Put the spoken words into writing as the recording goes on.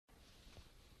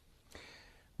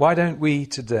Why don't we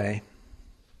today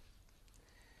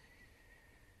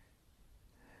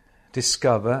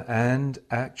discover and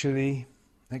actually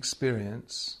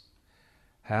experience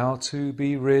how to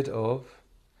be rid of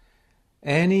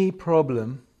any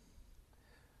problem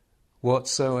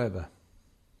whatsoever,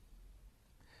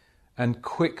 and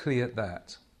quickly at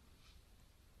that.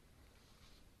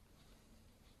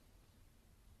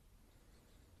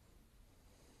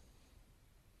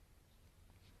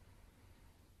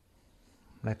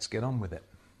 Let's get on with it.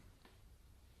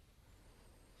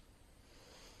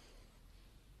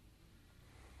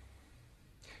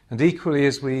 And equally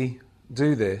as we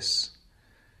do this,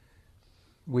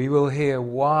 we will hear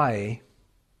why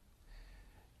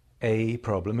a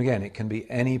problem, again, it can be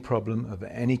any problem of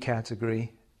any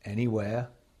category, anywhere,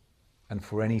 and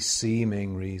for any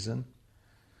seeming reason,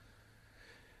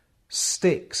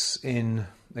 sticks in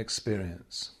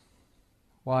experience,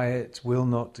 why it will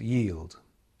not yield,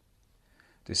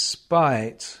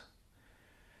 despite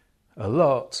a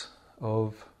lot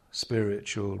of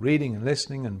spiritual reading and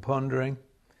listening and pondering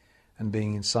and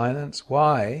being in silence.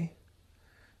 Why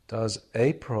does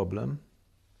a problem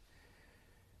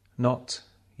not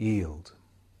yield?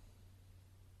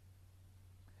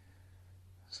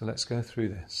 So let's go through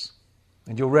this.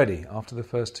 And you're ready after the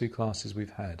first two classes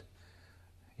we've had.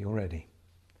 You're ready.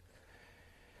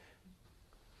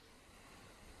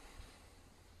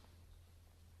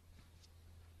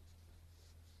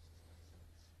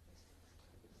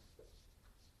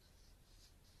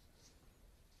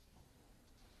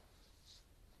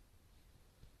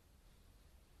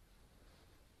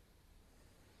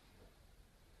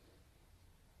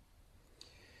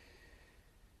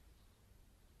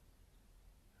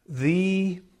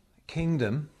 The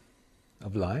kingdom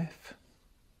of life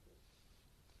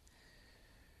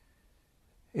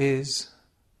is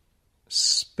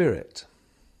spirit.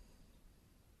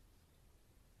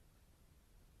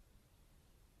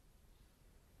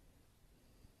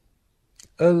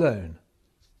 Alone.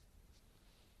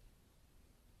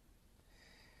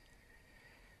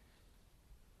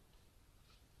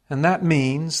 And that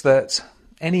means that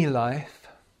any life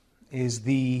is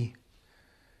the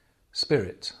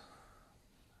spirit,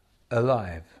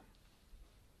 alive.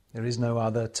 There is no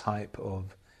other type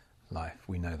of life,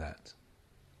 we know that.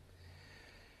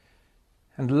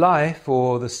 And life,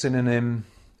 or the synonym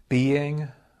being,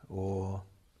 or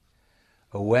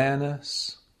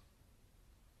awareness,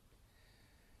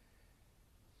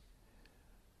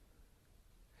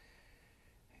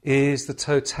 is the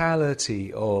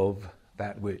totality of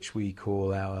that which we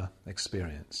call our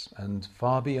experience, and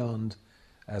far beyond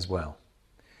as well.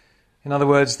 In other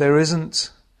words, there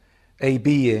isn't a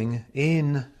being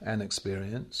in an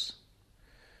experience.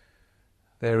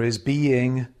 There is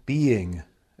being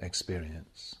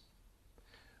experience.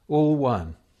 All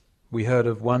one. We heard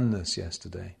of oneness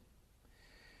yesterday.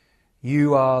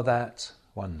 You are that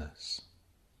oneness.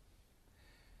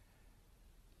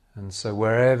 And so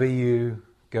wherever you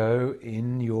go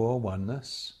in your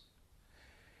oneness,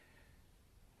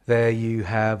 there you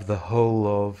have the whole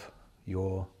of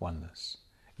your oneness.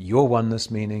 Your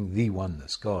oneness meaning the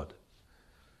oneness, God,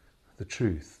 the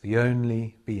truth, the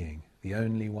only being, the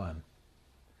only one,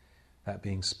 that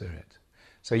being spirit.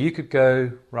 So you could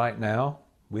go right now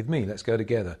with me, let's go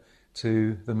together,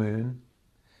 to the moon,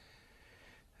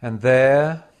 and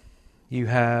there you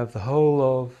have the whole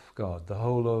of God, the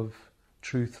whole of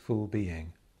truthful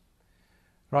being,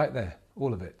 right there,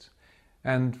 all of it.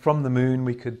 And from the moon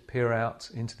we could peer out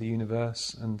into the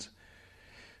universe, and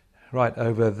right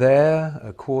over there,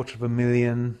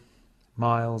 250,000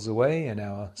 miles away in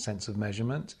our sense of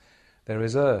measurement, there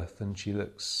is Earth, and she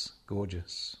looks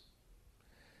gorgeous.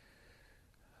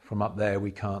 From up there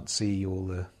we can't see all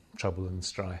the trouble and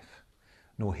strife,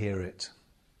 nor hear it.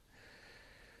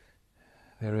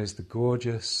 There is the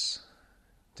gorgeous,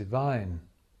 divine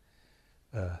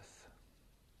Earth.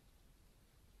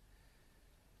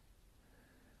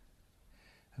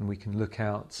 And we can look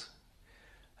out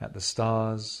at the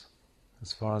stars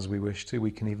as far as we wish to.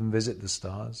 We can even visit the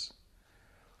stars.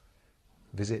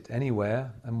 Visit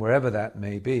anywhere, and wherever that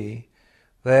may be,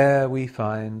 there we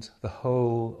find the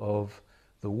whole of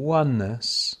the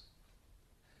oneness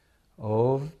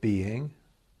of being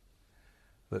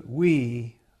that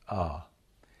we are.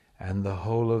 And the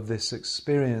whole of this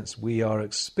experience we are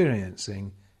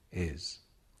experiencing is.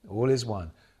 All is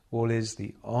one. All is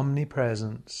the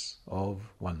omnipresence of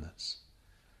oneness,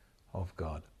 of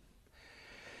God.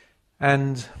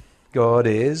 And God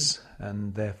is,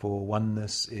 and therefore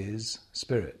oneness is,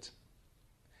 spirit.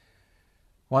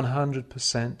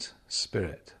 100%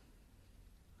 spirit,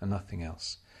 and nothing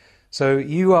else. So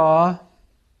you are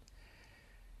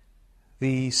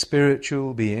the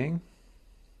spiritual being.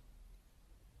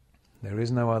 There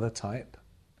is no other type.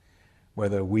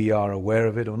 Whether we are aware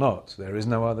of it or not, there is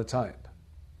no other type.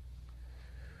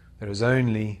 There is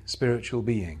only spiritual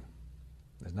being.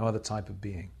 There's no other type of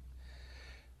being.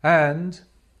 And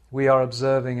we are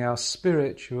observing our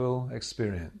spiritual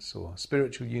experience or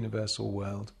spiritual universal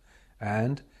world,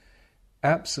 and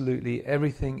absolutely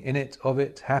everything in it, of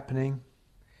it, happening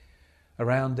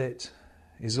around it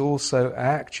is also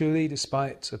actually,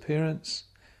 despite appearance,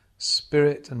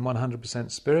 spirit and 100%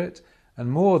 spirit.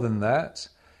 And more than that,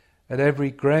 at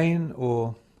every grain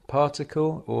or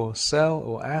particle or cell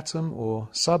or atom or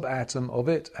subatom of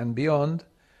it and beyond,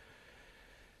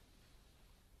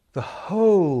 the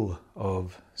whole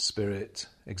of spirit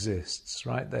exists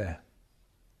right there.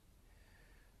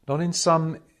 Not in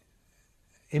some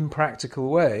impractical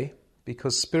way,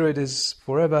 because spirit is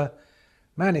forever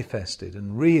manifested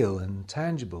and real and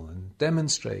tangible and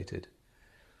demonstrated.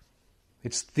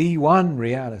 It's the one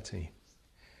reality.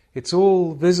 It's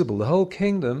all visible. The whole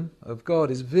kingdom of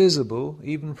God is visible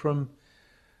even from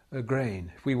a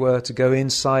grain. If we were to go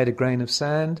inside a grain of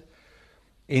sand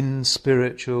in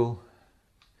spiritual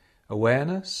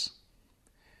awareness,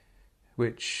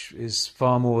 which is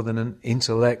far more than an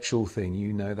intellectual thing,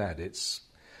 you know that. It's,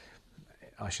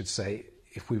 I should say,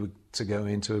 if we were to go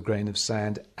into a grain of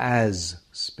sand as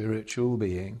spiritual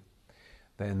being,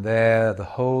 then there the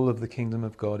whole of the kingdom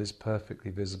of God is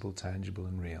perfectly visible, tangible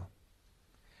and real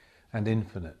and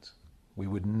infinite. We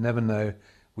would never know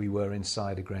we were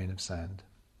inside a grain of sand.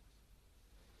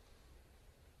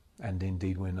 And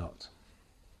indeed we're not.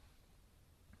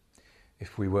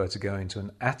 If we were to go into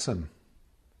an atom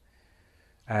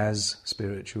as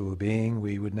spiritual being,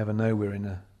 we would never know we're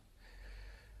in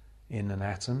an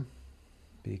atom,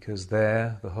 because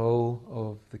there the whole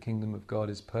of the kingdom of God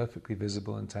is perfectly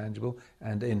visible and tangible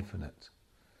and infinite.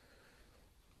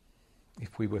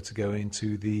 If we were to go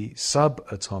into the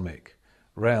subatomic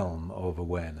realm of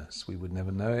awareness, we would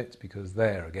never know it, because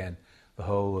there again the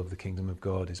whole of the kingdom of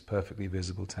God is perfectly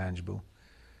visible, tangible,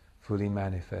 fully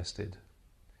manifested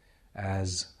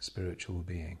as spiritual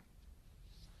being.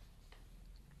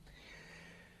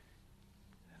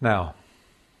 Now,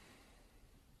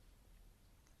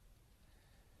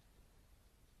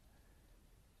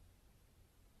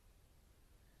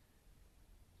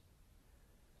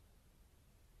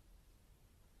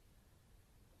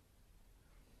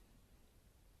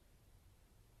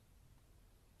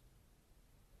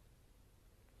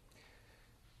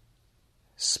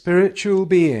 spiritual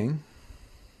being,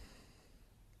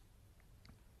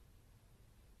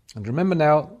 and remember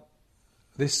now,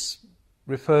 this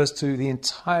refers to the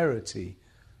entirety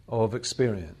of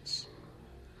experience.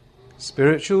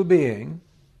 Spiritual being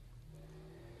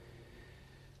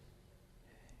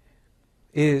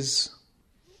is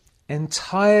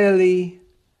entirely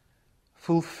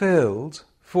fulfilled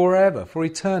forever, for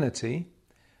eternity,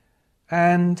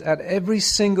 and at every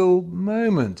single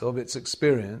moment of its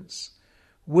experience,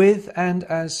 with and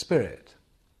as spirit.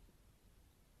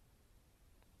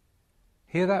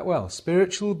 Hear that well.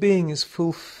 Spiritual being is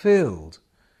fulfilled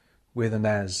with and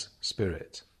as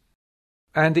spirit.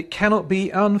 And it cannot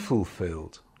be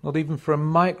unfulfilled, not even for a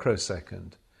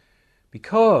microsecond,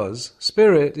 because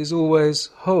spirit is always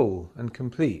whole and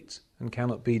complete and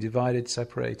cannot be divided,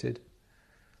 separated,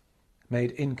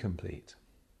 made incomplete.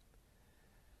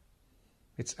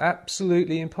 It's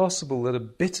absolutely impossible that a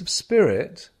bit of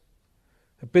spirit,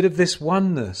 a bit of this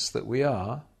oneness that we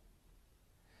are,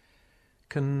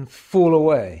 can fall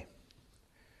away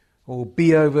or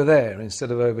be over there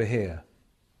instead of over here.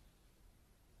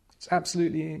 It's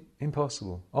absolutely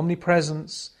impossible.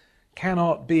 Omnipresence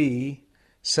cannot be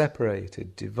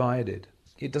separated, divided.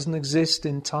 It doesn't exist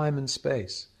in time and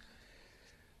space.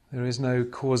 There is no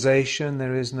causation,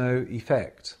 there is no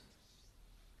effect.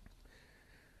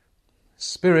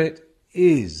 Spirit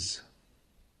is.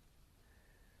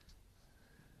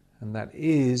 And that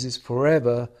is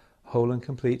forever whole and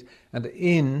complete, and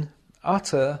in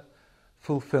utter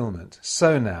fulfillment.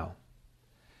 So now,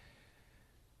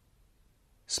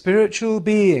 spiritual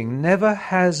being never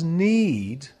has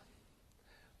need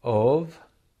of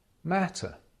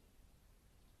matter.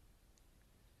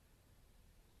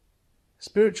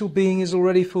 Spiritual being is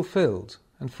already fulfilled,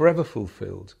 and forever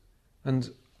fulfilled,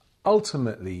 and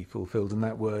ultimately fulfilled, and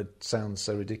that word sounds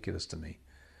so ridiculous to me.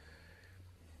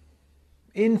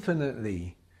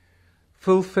 Infinitely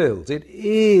fulfilled. It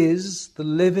is the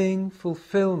living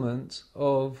fulfillment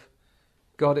of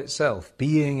God itself,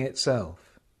 being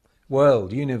itself,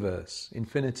 world, universe,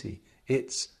 infinity,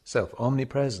 its self,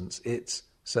 omnipresence, its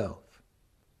self.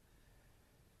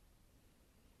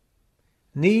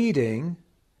 Needing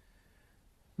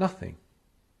Nothing.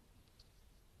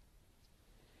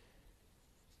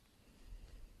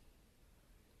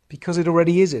 Because it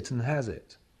already is it and has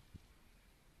it.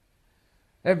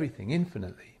 Everything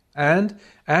infinitely. And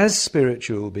as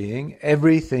spiritual being,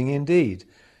 everything indeed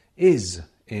is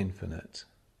infinite,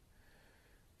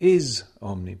 is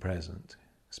omnipresent.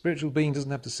 Spiritual being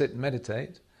doesn't have to sit and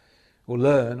meditate or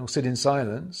learn or sit in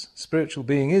silence. Spiritual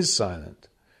being is silent.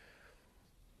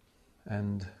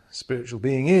 And spiritual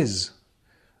being is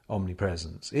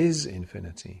omnipresence, is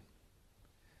infinity.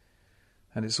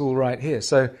 And it's all right here.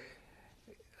 So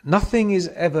nothing is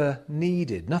ever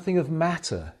needed. Nothing of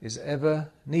matter is ever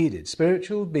needed.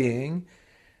 Spiritual being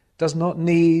does not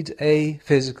need a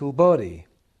physical body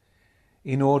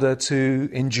in order to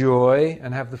enjoy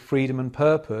and have the freedom and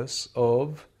purpose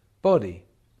of body.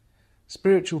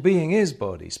 Spiritual being is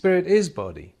body. Spirit is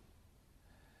body.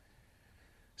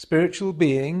 Spiritual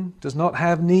being does not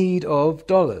have need of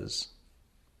dollars.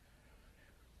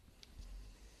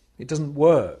 It doesn't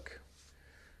work.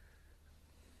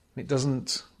 It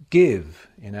doesn't give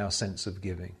in our sense of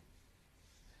giving.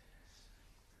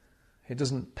 It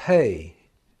doesn't pay.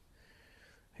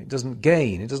 It doesn't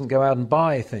gain. It doesn't go out and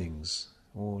buy things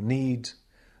or need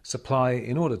supply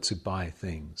in order to buy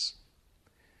things.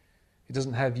 It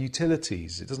doesn't have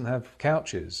utilities. It doesn't have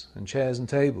couches and chairs and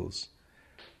tables.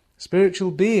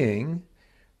 Spiritual being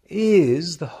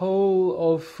is the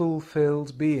whole of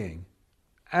fulfilled being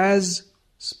as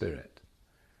spirit,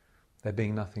 there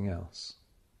being nothing else.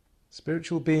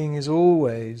 Spiritual being is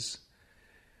always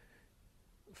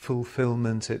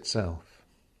fulfillment itself,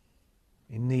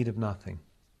 in need of nothing.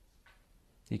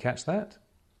 Do you catch that?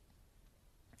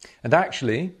 And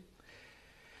actually,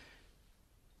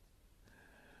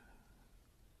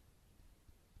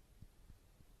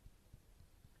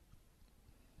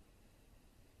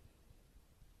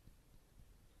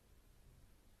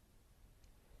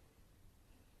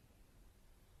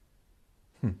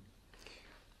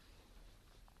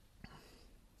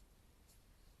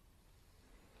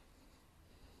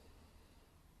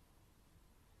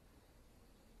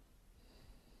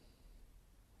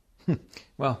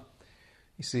 well,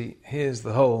 you see, here's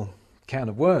the whole can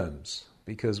of worms,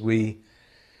 because we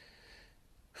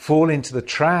fall into the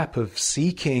trap of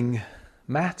seeking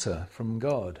matter from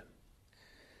God,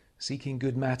 seeking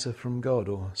good matter from God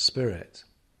or spirit.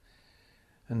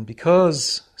 And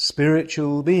because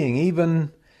spiritual being,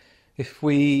 even if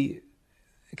we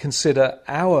consider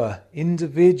our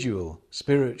individual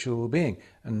spiritual being,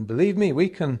 and believe me, we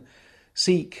can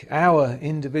seek our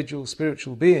individual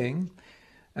spiritual being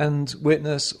and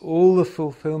witness all the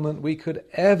fulfillment we could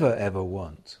ever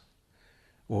want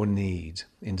or need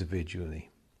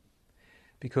individually.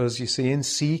 Because you see, in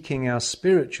seeking our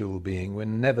spiritual being, we're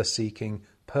never seeking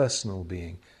personal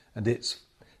being and its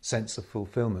sense of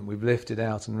fulfillment. We've lifted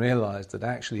out and realized that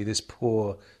actually this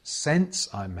poor sense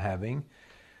I'm having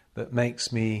that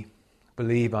makes me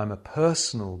believe I'm a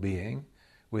personal being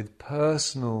with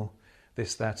personal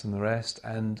this, that and the rest,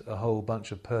 and a whole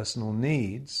bunch of personal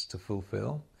needs to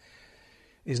fulfill,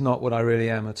 is not what I really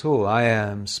am at all. I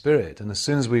am spirit. And as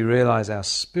soon as we realize our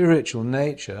spiritual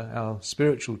nature, our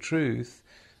spiritual truth,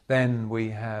 then we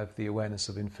have the awareness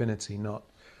of infinity, not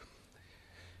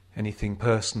anything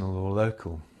personal or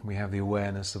local. We have the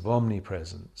awareness of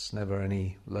omnipresence, never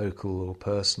any local or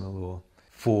personal or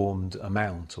formed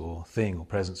amount or thing or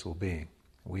presence or being.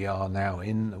 We are now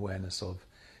in awareness of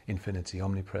infinity,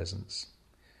 omnipresence,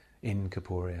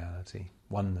 incorporeality,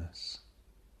 oneness.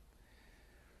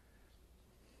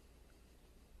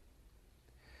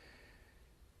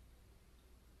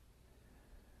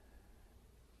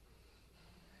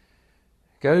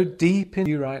 Go deep in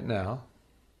you right now,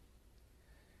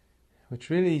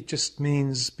 which really just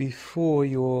means before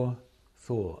your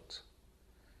thought,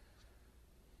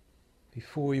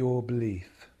 before your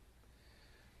belief.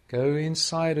 Go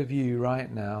inside of you right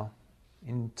now,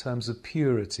 in terms of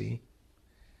purity,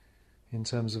 in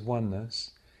terms of oneness,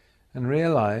 and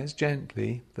realize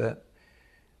gently that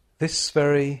this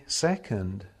very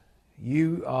second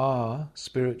you are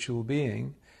spiritual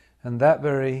being, and that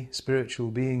very spiritual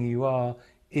being you are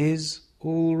is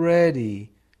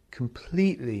already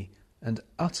completely and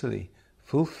utterly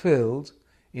fulfilled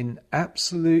in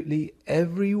absolutely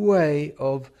every way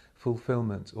of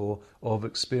fulfillment or of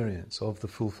experience, of the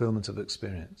fulfillment of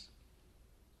experience.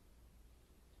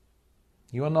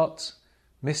 You are not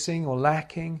missing or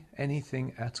lacking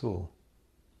anything at all.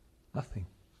 Nothing.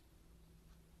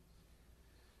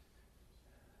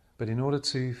 But in order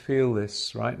to feel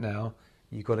this right now,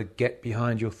 you've got to get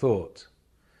behind your thought.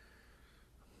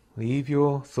 Leave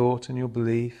your thought and your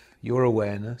belief, your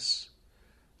awareness,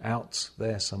 out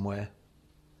there somewhere.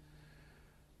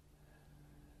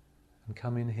 and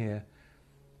come in here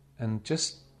and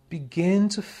just begin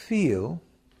to feel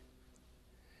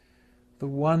the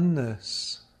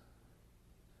oneness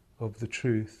of the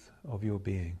truth of your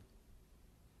being.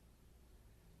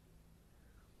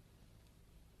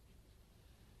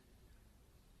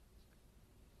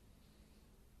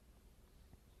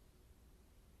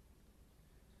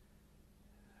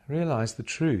 Realize the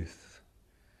truth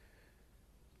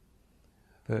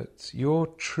that your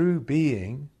true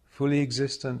being, fully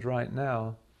existent right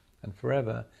now and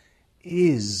forever,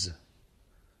 is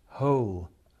whole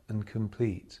and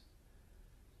complete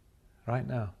right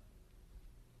now.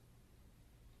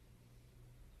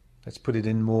 Let's put it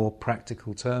in more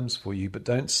practical terms for you, but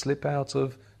don't slip out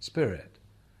of spirit.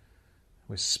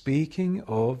 We're speaking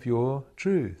of your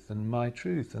truth and my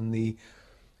truth and the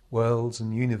world's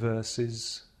and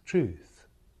universe's truth,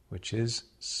 which is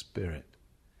spirit.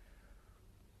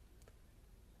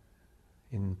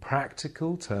 In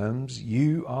practical terms,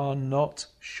 you are not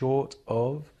short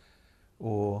of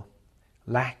or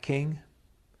lacking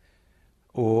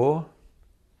or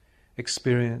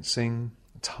experiencing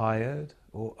tired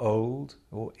or old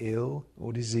or ill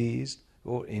or diseased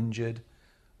or injured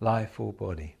life or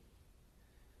body.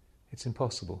 It's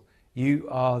impossible. You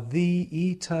are the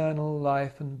eternal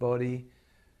life and body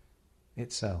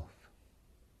itself,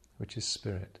 which is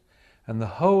spirit. And the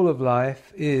whole of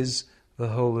life is the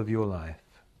whole of your life.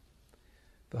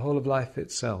 The whole of life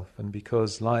itself. And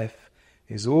because life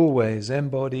is always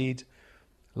embodied,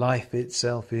 life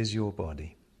itself is your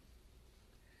body.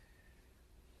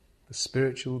 The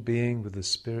spiritual being with the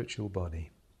spiritual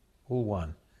body. All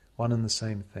one and the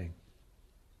same thing.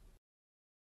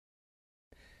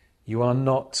 You are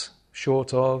not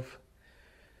short of,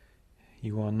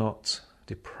 you are not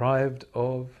deprived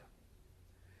of,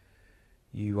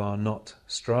 you are not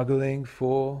struggling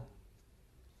for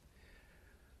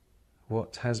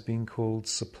what has been called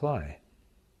supply.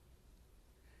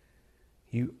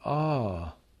 You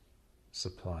are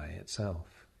supply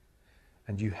itself,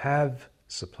 and you have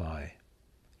supply.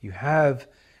 You have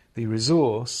the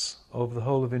resource of the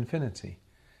whole of infinity,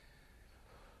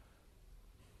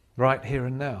 right here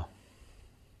and now.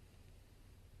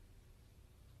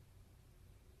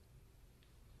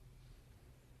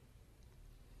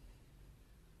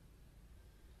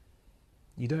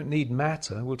 You don't need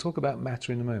matter. We'll talk about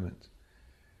matter in a moment.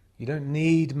 You don't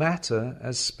need matter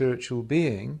as spiritual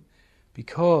being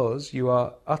because you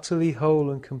are utterly whole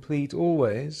and complete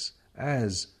always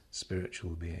as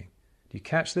spiritual being. Do you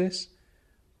catch this?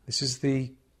 This is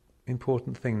the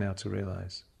important thing now to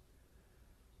realize.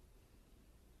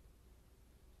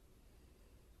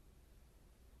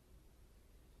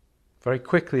 Very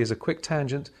quickly, as a quick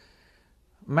tangent,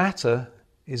 matter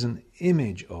is an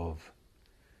image of,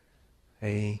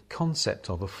 a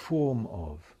concept of, a form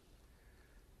of.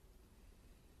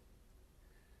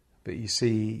 But you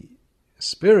see,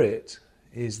 spirit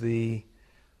is the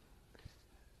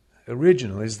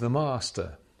original, is the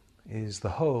master, is the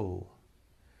whole.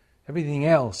 Everything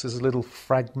else is a little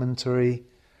fragmentary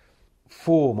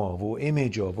form of, or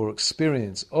image of, or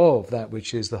experience of that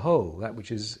which is the whole, that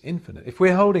which is infinite. If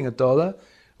we're holding $1,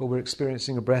 or we're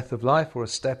experiencing a breath of life, or a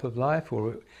step of life,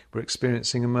 or we're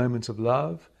experiencing a moment of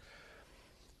love,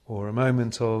 or a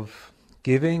moment of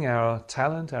giving our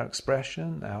talent, our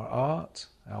expression, our art,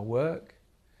 our work,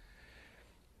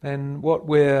 then what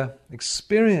we're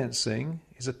experiencing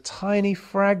is a tiny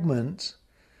fragment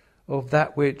of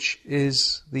that which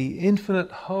is the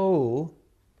infinite whole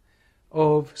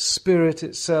of spirit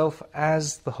itself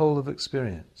as the whole of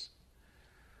experience.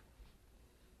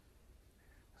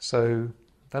 So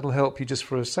that'll help you just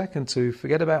for a second to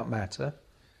forget about matter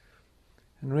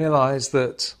and realize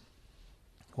that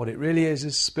what it really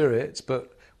is spirit,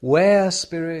 but where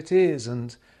spirit is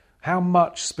and how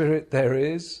much spirit there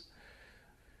is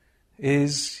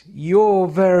your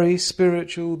very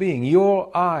spiritual being,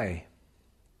 your I.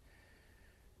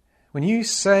 When you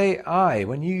say I,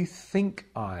 when you think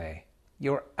I,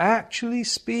 you're actually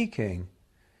speaking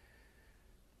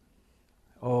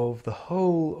of the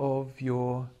whole of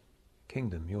your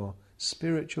kingdom, your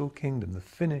spiritual kingdom, the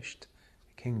finished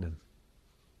kingdom.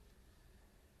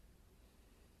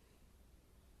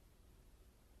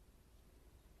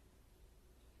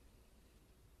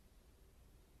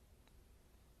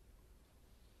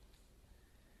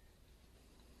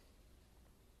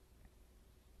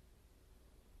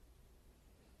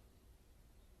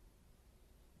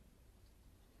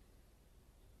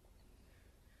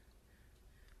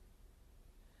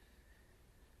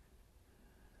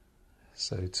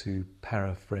 So to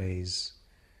paraphrase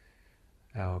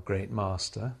our great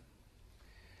master,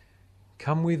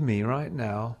 come with me right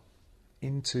now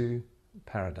into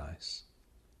paradise.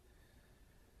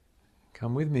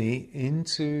 Come with me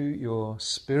into your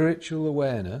spiritual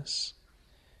awareness,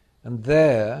 and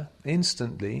there,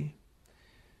 instantly,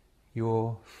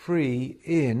 you're free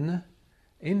in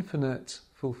infinite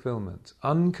fulfillment,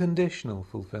 unconditional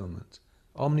fulfillment,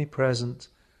 omnipresent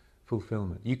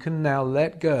fulfillment. You can now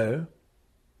let go,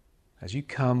 as you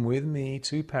come with me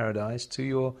to paradise, to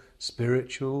your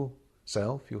spiritual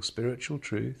self, your spiritual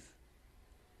truth.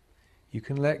 You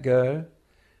can let go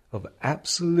of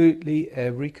absolutely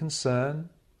every concern,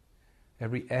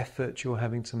 every effort you're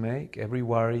having to make, every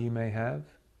worry you may have,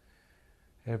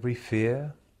 every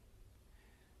fear,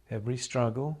 every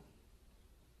struggle,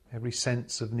 every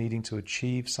sense of needing to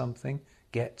achieve something,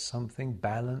 get something,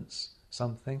 balance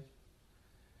something.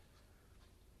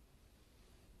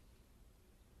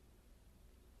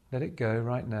 Let it go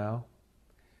right now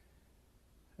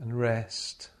and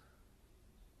rest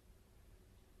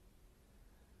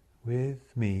with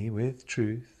me, with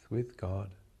truth, with God,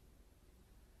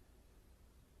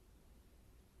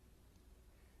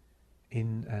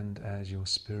 in and as your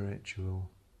spiritual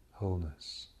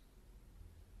wholeness.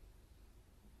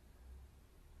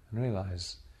 And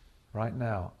realize, right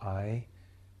now, I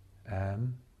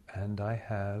am and I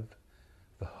have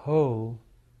the whole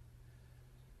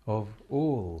of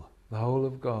all, the whole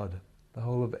of God, the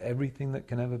whole of everything that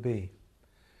can ever be,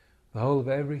 the whole of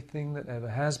everything that ever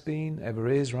has been, ever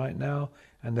is right now,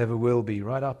 and ever will be,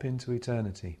 right up into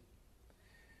eternity,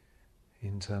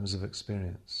 in terms of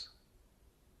experience.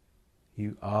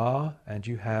 You are and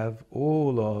you have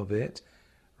all of it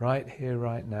right here,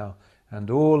 right now, and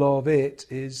all of it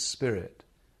is spirit.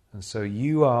 And so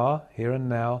you are, here and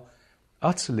now,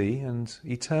 utterly and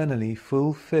eternally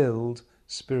fulfilled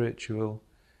spiritual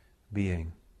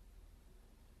being.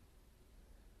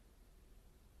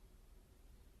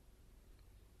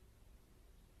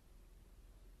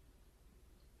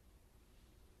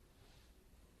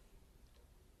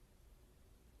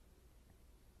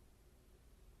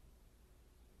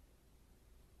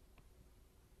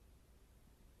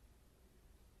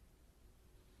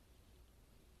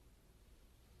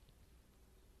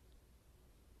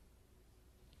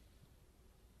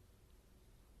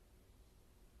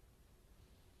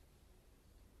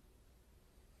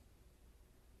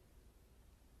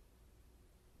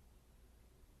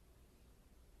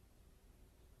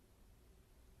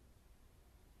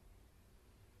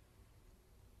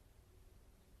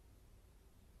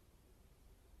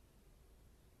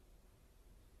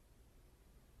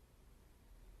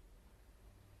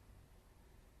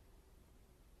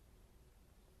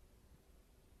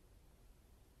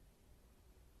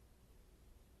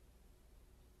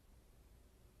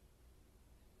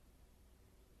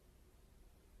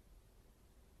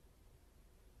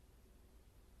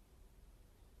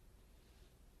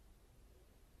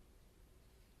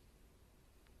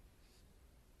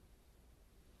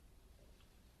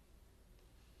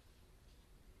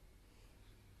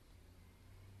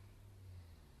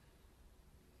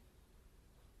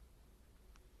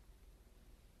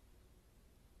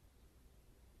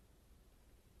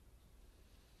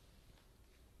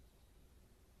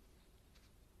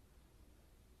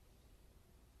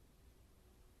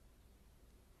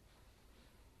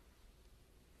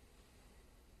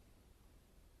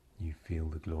 You feel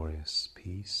the glorious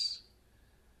peace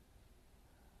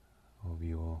of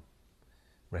your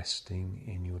resting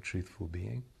in your truthful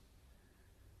being.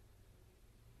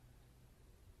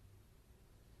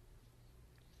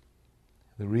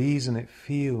 The reason it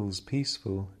feels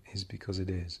peaceful is because it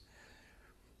is.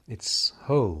 It's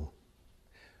whole.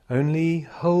 Only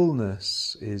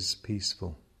wholeness is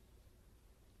peaceful.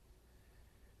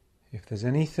 If there's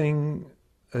anything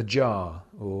ajar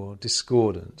or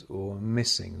discordant or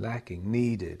missing, lacking,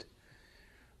 needed,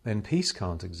 then peace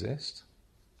can't exist.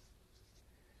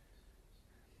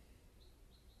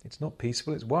 It's not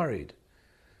peaceful, it's worried,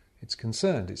 it's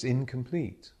concerned, it's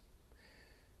incomplete.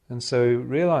 And so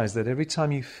realize that every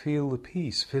time you feel the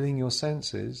peace filling your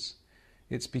senses,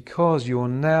 it's because you're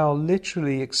now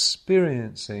literally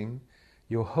experiencing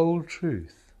your whole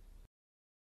truth.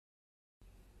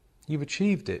 You've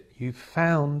achieved it, you've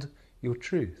found your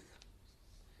truth.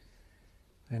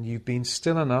 And you've been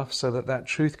still enough so that that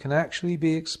truth can actually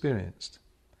be experienced.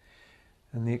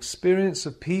 And the experience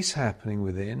of peace happening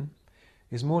within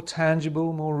is more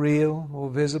tangible, more real, more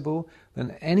visible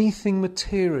than anything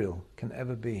material can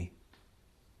ever be.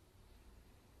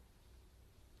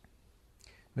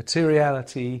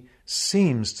 Materiality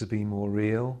seems to be more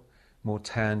real, more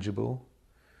tangible,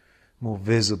 more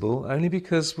visible, only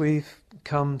because we've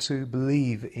come to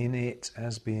believe in it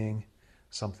as being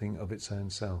something of its own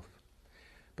self.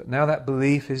 But now that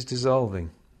belief is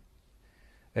dissolving.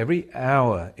 Every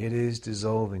hour it is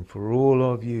dissolving for all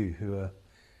of you who are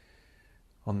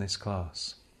on this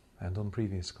class and on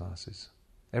previous classes.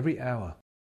 Every hour.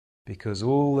 Because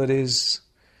all that is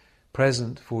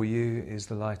present for you is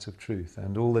the light of truth,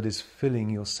 and all that is filling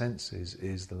your senses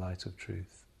is the light of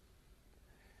truth.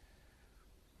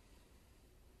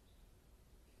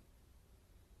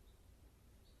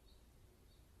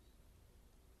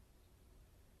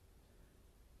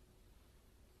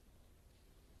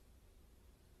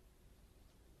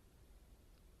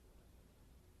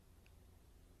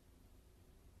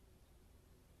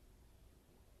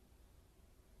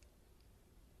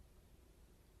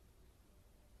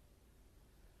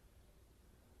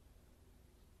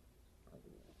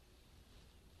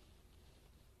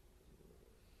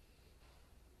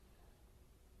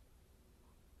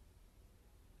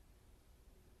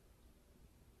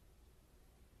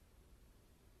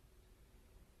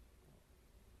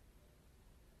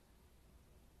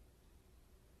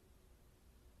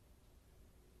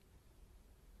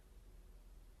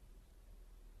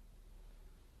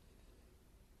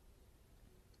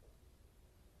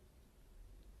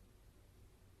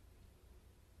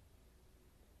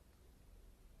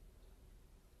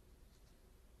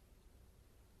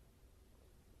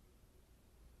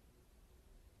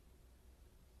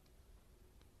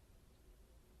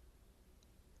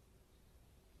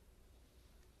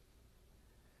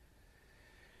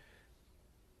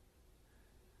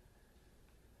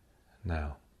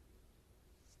 Now,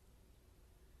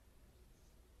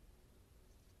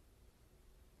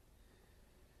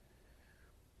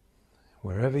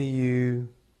 wherever you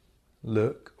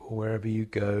look, or wherever you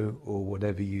go, or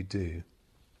whatever you do,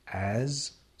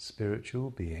 as spiritual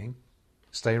being,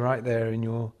 stay right there in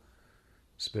your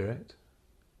spirit.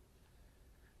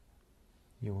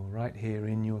 You're right here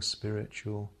in your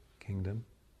spiritual kingdom.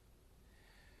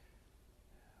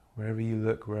 Wherever you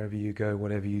look, wherever you go,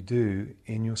 whatever you do,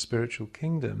 in your spiritual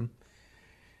kingdom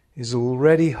is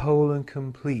already whole and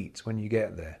complete when you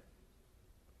get there.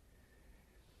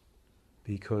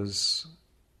 Because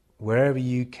wherever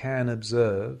you can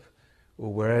observe,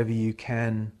 or wherever you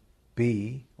can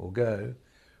be or go,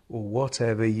 or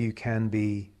whatever you can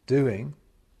be doing,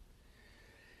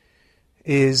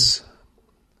 is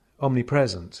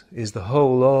omnipresent, is the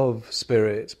whole of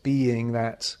spirit being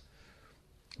that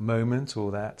moment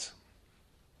or that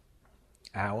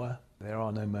hour. There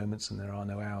are no moments and there are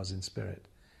no hours in spirit.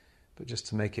 But just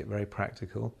to make it very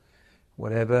practical,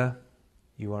 whatever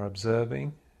you are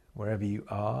observing, wherever you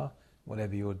are,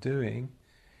 whatever you're doing,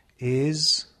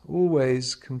 is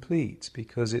always complete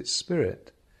because it's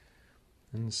spirit.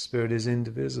 And spirit is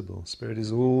indivisible. Spirit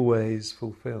is always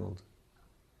fulfilled.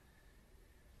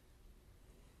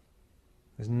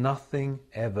 There's nothing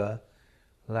ever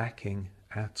lacking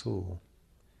at all.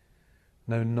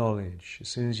 No knowledge. As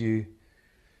soon as you,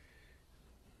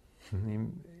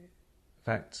 in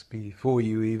fact, before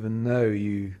you even know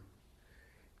you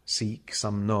seek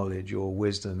some knowledge or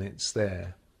wisdom, it's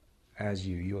there as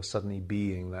you're suddenly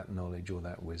being that knowledge or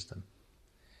that wisdom.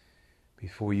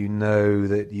 Before you know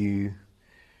that you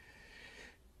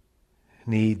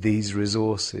need these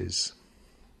resources,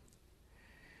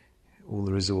 all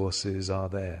the resources are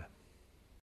there.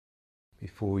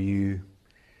 Before you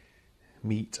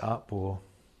meet up or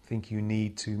think you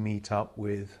need to meet up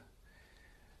with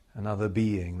another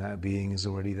being, that being is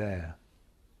already there.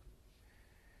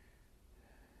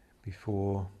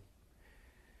 Before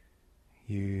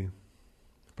you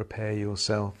prepare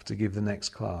yourself to give the next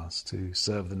class, to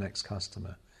serve the next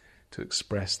customer, to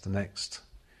express the next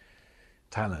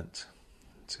talent,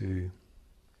 to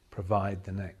provide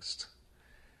the next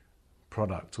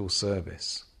product or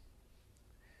service.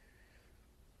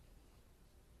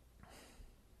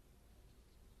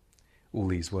 All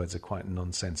these words are quite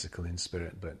nonsensical in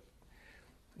spirit, but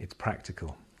it's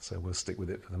practical, so we'll stick with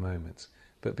it for the moment.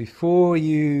 But before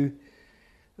you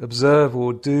observe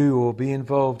or do or be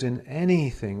involved in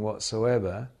anything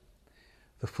whatsoever,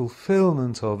 the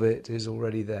fulfillment of it is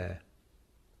already there.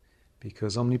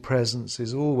 Because omnipresence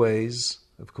is always,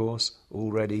 of course,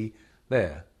 already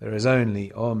there. There is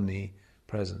only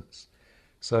omnipresence.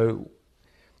 So,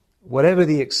 whatever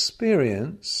the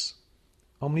experience,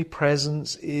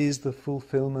 omnipresence is the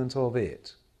fulfillment of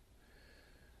it.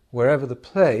 Wherever the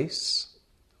place,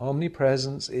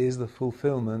 omnipresence is the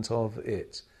fulfillment of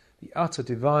it. The utter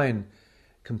divine,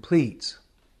 complete,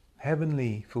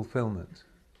 heavenly fulfillment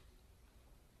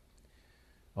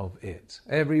of it.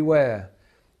 Everywhere,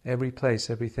 every place,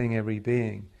 everything, every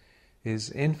being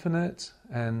is infinite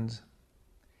and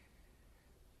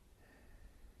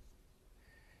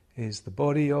is the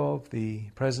body of, the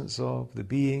presence of, the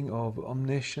being of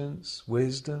omniscience,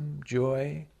 wisdom,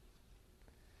 joy.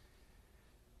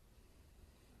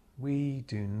 We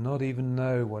do not even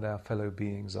know what our fellow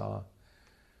beings are,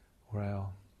 or our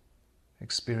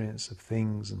experience of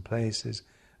things and places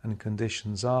and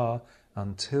conditions are,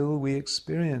 until we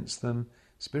experience them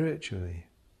spiritually.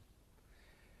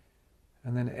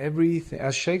 And then everything,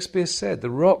 as Shakespeare said,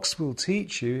 the rocks will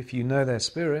teach you if you know their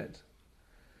spirit.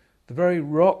 The very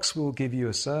rocks will give you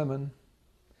a sermon.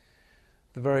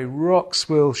 The very rocks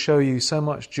will show you so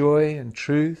much joy and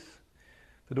truth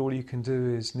that all you can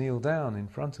do is kneel down in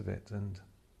front of it and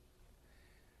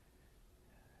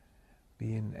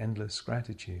be in endless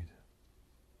gratitude.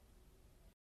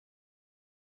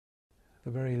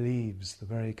 The very leaves, the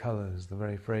very colours, the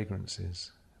very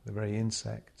fragrances, the very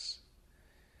insects,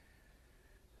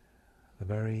 the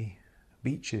very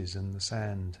beaches and the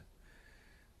sand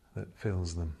that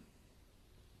fills them.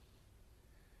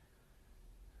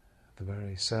 The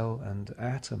very cell and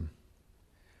atom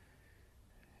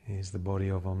is the body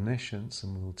of omniscience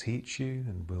and will teach you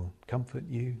and will comfort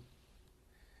you,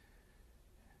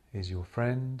 is your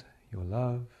friend, your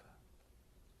love.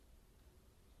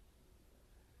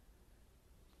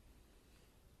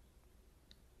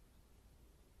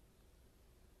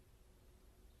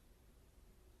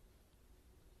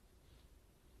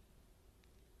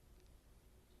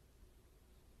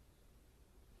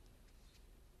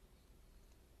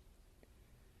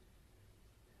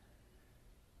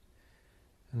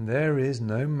 And there is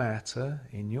no matter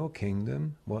in your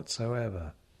kingdom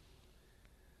whatsoever.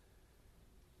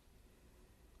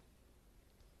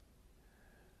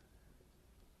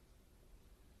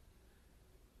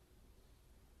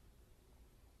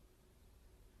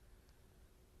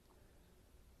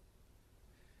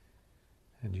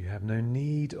 And you have no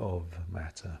need of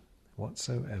matter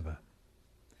whatsoever.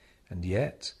 And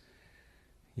yet,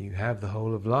 you have the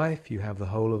whole of life, you have the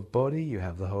whole of body, you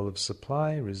have the whole of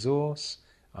supply, resource,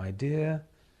 idea,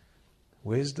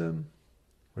 wisdom,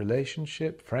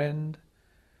 relationship, friend,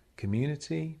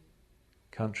 community,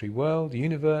 country, world,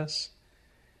 universe,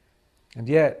 and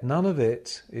yet none of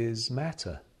it is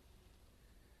matter.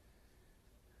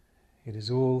 It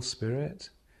is all spirit,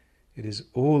 it is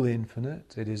all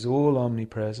infinite, it is all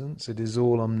omnipresence, it is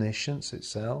all omniscience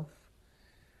itself.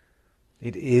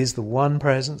 It is the one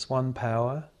presence, one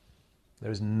power.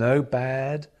 There is no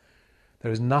bad,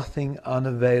 there is nothing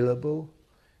unavailable.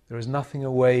 There is nothing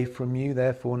away from you,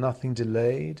 therefore nothing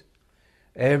delayed.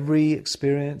 Every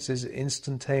experience is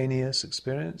instantaneous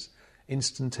experience,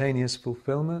 instantaneous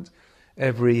fulfillment.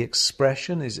 Every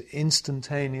expression is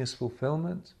instantaneous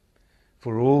fulfillment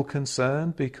for all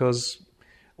concerned, because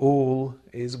all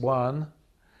is one.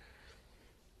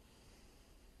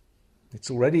 It's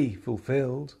already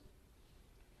fulfilled.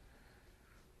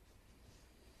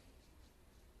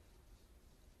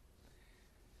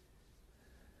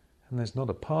 And there's not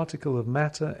a particle of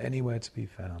matter anywhere to be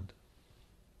found.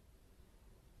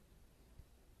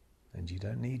 And you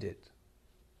don't need it.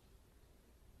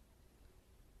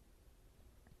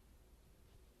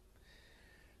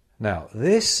 Now,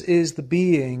 this is the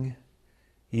being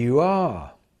you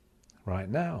are right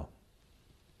now.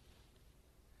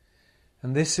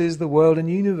 And this is the world and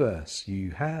universe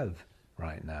you have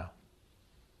right now.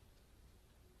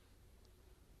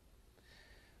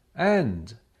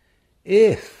 And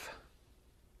if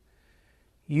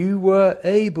you were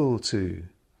able to,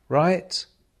 right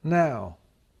now,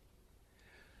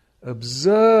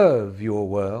 observe your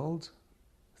world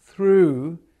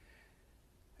through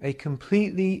a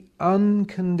completely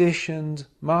unconditioned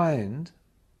mind,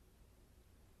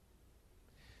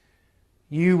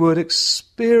 you would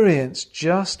experience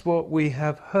just what we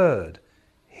have heard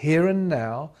here and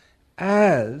now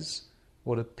as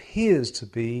what appears to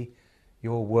be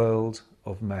your world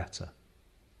of matter.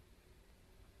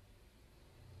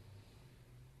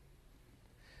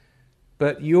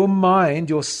 But your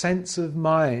mind, your sense of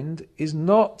mind, is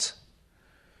not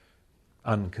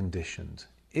unconditioned,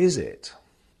 is it?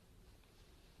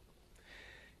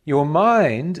 Your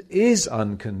mind is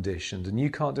unconditioned and you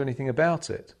can't do anything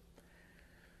about it.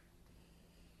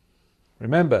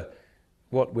 Remember,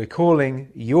 what we're calling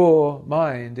your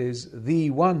mind is the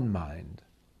one mind.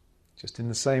 Just in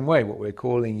the same way, what we're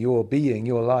calling your being,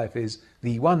 your life, is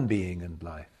the one being and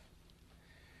life.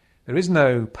 There is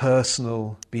no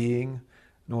personal being,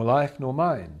 nor life, nor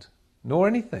mind, nor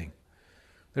anything.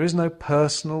 There is no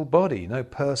personal body, no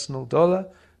personal dollar,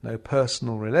 no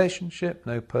personal relationship,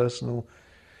 no personal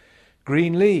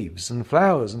green leaves and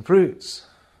flowers and fruits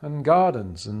and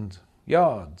gardens and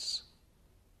yards.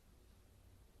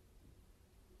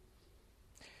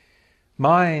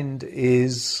 Mind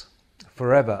is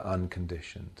forever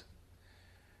unconditioned,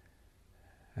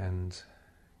 and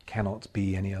cannot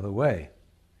be any other way,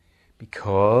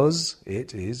 because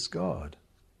it is God.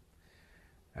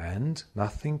 And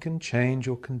nothing can change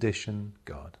or condition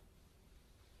God.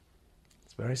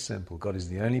 It's very simple. God is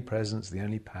the only presence, the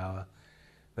only power.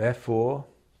 Therefore,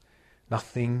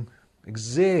 nothing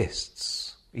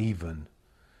exists even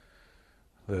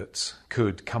that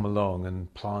could come along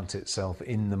and plant itself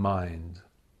in the mind,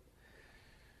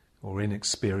 or in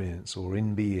experience, or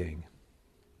in being.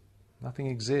 Nothing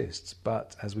exists,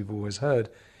 but as we've always heard,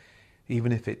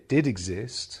 even if it did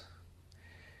exist,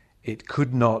 it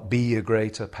could not be a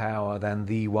greater power than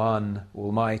the one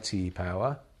almighty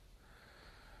power.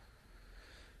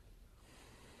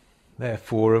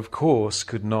 Therefore, of course,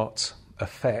 could not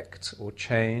affect or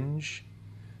change,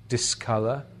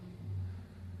 discolour,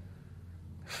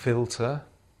 filter,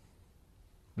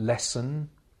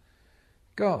 lessen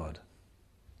God.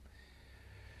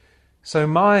 So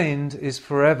mind is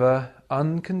forever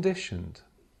unconditioned.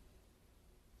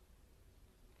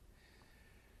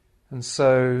 And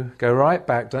so go right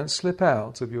back, don't slip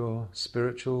out of your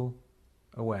spiritual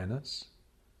awareness.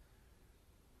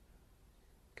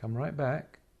 Come right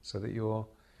back so that you're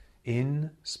in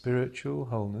spiritual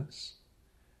wholeness,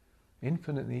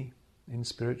 infinitely in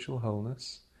spiritual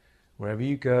wholeness. Wherever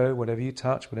you go, whatever you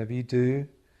touch, whatever you do,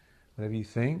 whatever you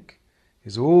think,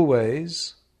 is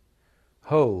always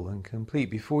whole and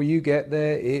complete. Before you get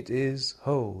there, it is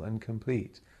whole and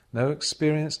complete. No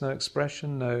experience, no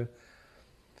expression, no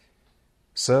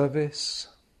service,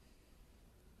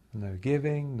 no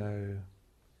giving, no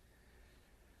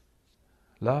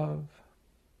love,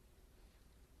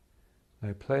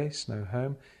 no place, no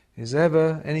home, is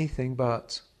ever anything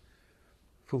but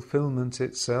fulfillment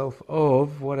itself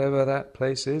of whatever that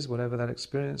place is, whatever that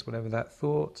experience, whatever that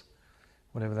thought,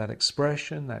 whatever that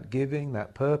expression, that giving,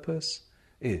 that purpose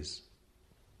is.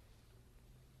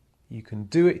 You can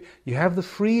do it. You have the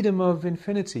freedom of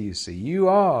infinity, you see. You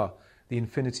are the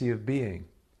infinity of being.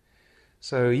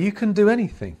 So you can do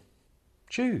anything.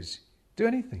 Choose. Do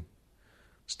anything.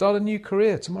 Start a new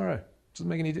career tomorrow. Doesn't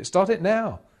make any difference. Start it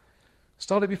now.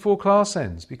 Start it before class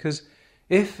ends, because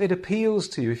if it appeals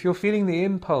to you, if you're feeling the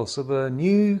impulse of a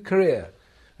new career,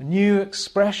 a new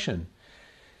expression,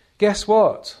 guess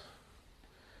what?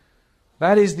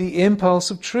 That is the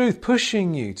impulse of truth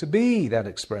pushing you to be that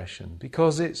expression,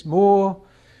 because it's more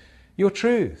your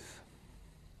truth.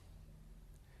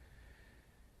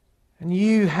 And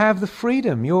you have the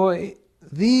freedom. You're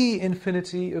the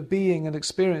infinity of being and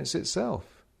experience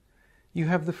itself. You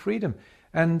have the freedom.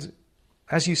 And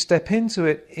as you step into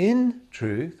it in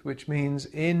truth, which means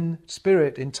in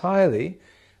spirit entirely,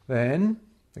 then,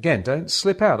 again, don't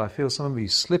slip out. I feel some of you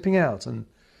slipping out and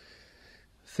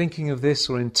thinking of this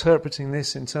or interpreting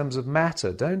this in terms of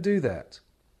matter. Don't do that.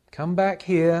 Come back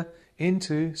here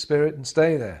into spirit and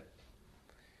stay there.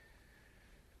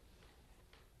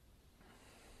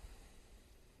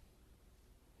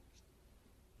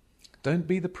 Don't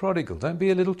be the prodigal. Don't be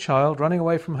a little child running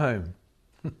away from home.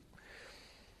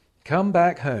 Come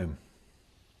back home.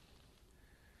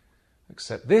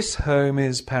 Except this home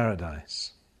is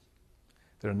paradise.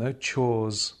 There are no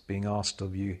chores being asked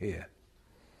of you here.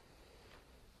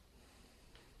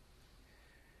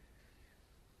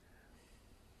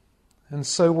 And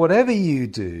so whatever you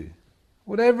do,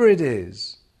 whatever it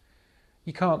is,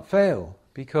 you can't fail,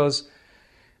 because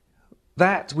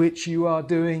that which you are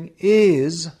doing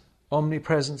is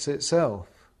omnipresence itself.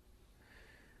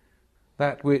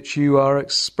 That which you are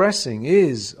expressing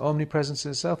is omnipresence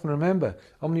itself. And remember,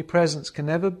 omnipresence can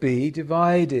never be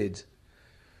divided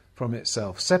from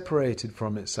itself, separated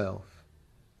from itself.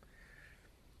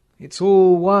 It's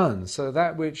all one. So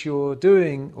that which you're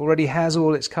doing already has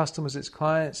all its customers, its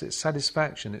clients, its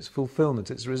satisfaction, its fulfillment,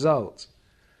 its result.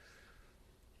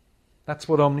 That's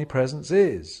what omnipresence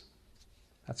is.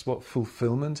 That's what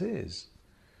fulfillment is.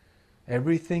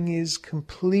 Everything is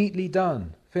completely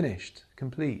done, finished,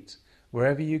 complete,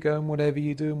 wherever you go and whatever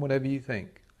you do and whatever you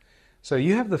think. So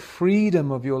you have the freedom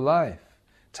of your life.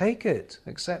 Take it,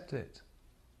 accept it.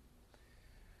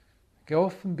 Go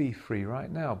off and be free right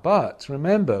now. But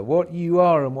remember what you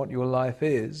are and what your life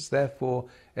is. Therefore,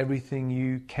 everything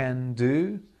you can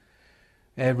do,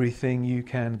 everything you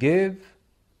can give,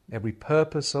 every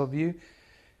purpose of you,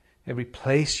 every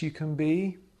place you can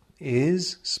be,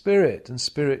 is spirit and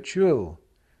spiritual.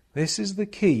 This is the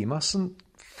key. You mustn't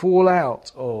fall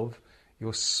out of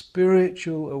your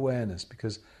spiritual awareness,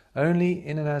 because only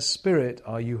in and as spirit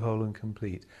are you whole and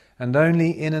complete. And only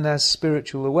in and as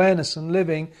spiritual awareness and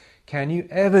living can you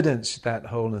evidence that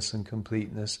wholeness and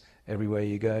completeness everywhere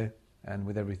you go and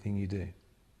with everything you do.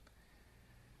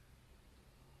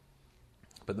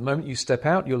 But the moment you step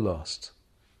out, you're lost.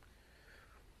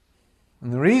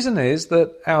 And the reason is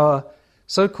that our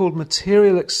so-called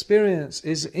material experience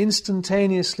is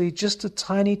instantaneously just a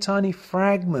tiny, tiny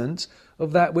fragment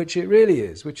of that which it really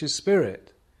is, which is spirit.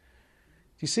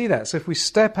 Do you see that? So if we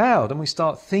step out and we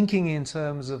start thinking in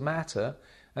terms of matter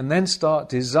and then start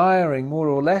desiring more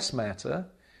or less matter,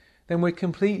 then we're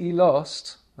completely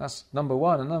lost. That's number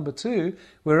one. And number two,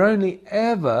 we're only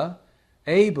ever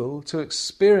able to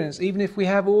experience, even if we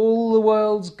have all the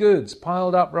world's goods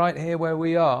piled up right here where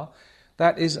we are,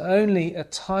 that is only a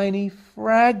tiny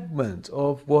fragment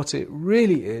of what it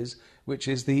really is, which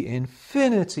is the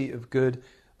infinity of good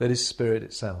that is spirit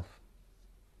itself.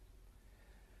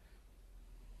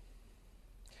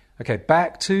 Okay,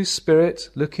 back to spirit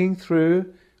looking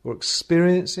through or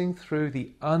experiencing through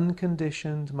the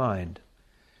unconditioned mind.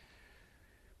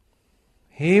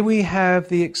 Here we have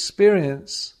the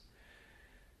experience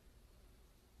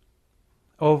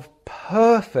of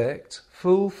perfect,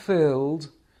 fulfilled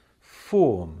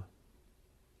form.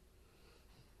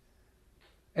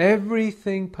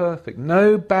 Everything perfect,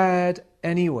 no bad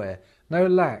anywhere, no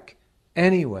lack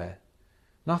anywhere,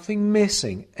 nothing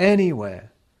missing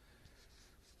anywhere.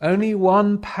 Only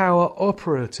one power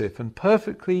operative and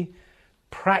perfectly,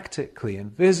 practically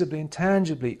and visibly and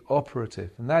tangibly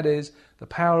operative, and that is the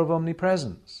power of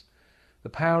omnipresence, the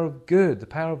power of good, the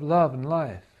power of love and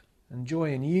life and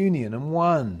joy and union and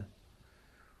one.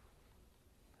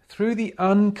 Through the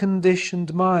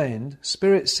unconditioned mind,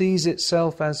 spirit sees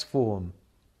itself as form.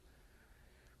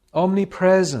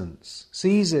 Omnipresence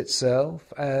sees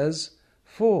itself as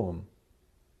form.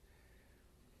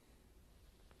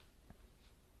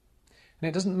 And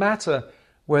it doesn't matter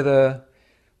whether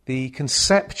the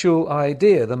conceptual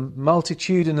idea, the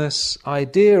multitudinous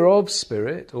idea of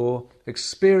spirit or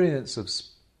experience of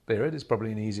spirit is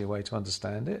probably an easier way to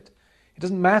understand it. It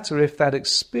doesn't matter if that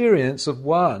experience of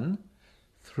one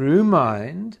through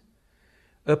mind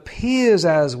appears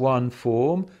as one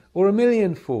form or a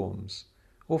million forms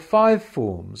or 5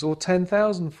 forms or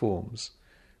 10,000 forms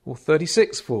or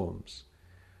 36 forms.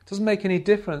 It doesn't make any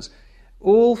difference.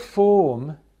 All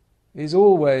form is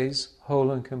always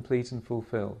whole and complete and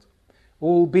fulfilled.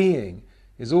 All being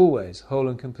is always whole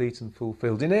and complete and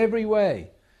fulfilled in every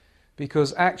way,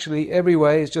 because actually every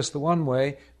way is just the one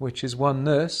way, which is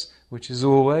oneness, which is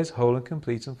always whole and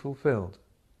complete and fulfilled.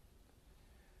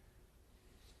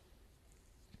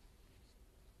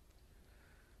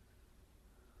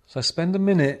 So spend a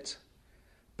minute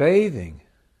bathing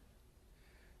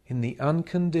in the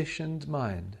unconditioned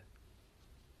mind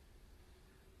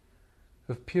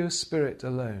of pure spirit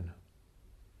alone.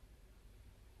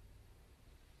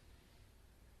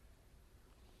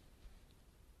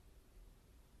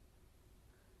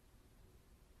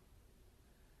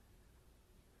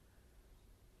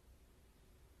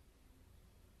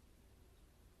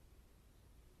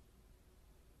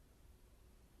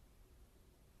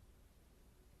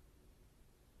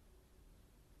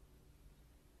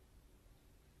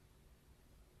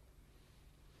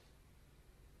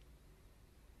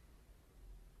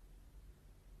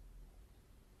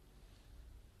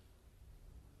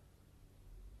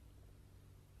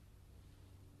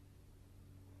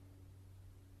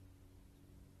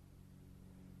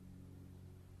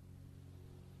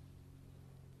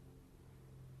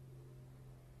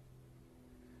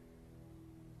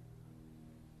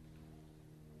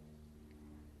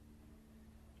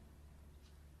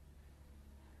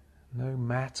 No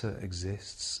matter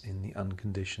exists in the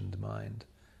unconditioned mind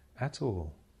at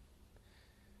all.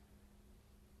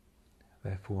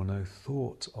 Therefore, no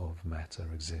thought of matter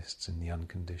exists in the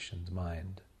unconditioned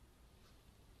mind.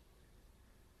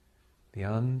 The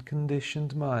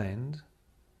unconditioned mind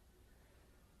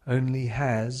only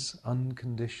has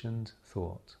unconditioned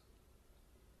thought.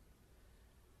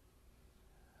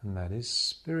 And that is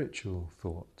spiritual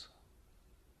thought.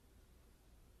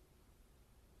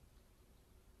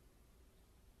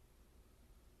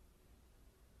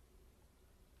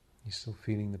 You still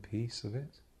feeling the peace of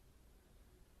it?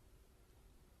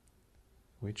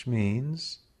 Which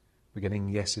means, we're getting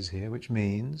yeses here, which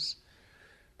means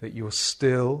that you're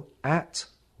still at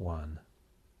one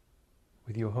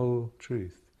with your whole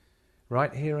truth.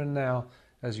 Right here and now,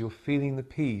 as you're feeling the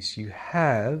peace, you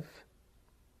have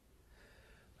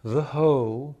the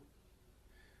whole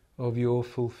of your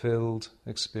fulfilled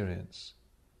experience.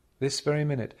 This very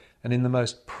minute, and in the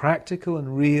most practical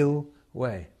and real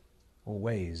way, or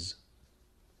ways.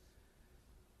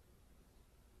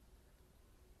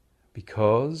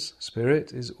 Because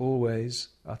spirit is always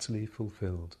utterly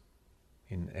fulfilled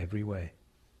in every way.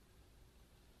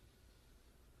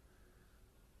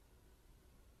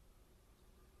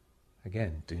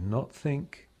 Again, do not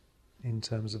think in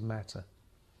terms of matter.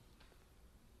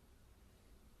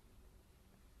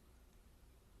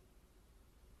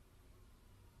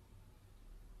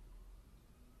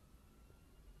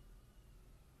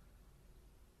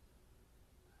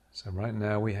 So right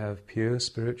now we have pure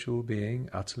spiritual being,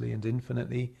 utterly and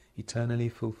infinitely, eternally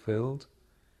fulfilled,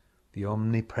 the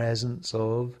omnipresence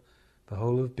of the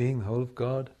whole of being, the whole of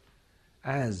God,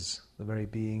 as the very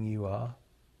being you are.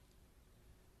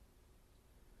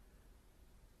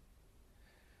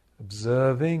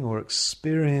 Observing or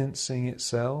experiencing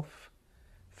itself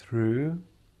through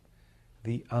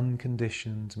the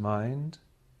unconditioned mind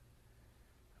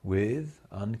with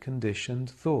unconditioned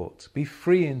thought. Be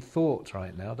free in thought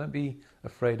right now. Don't be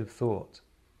afraid of thought.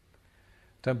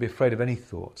 Don't be afraid of any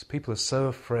thoughts. People are so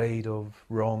afraid of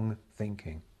wrong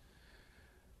thinking.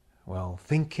 Well,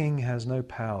 thinking has no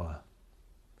power.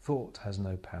 Thought has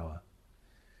no power.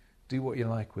 Do what you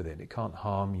like with it. It can't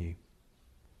harm you.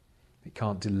 It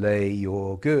can't delay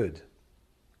your good. Does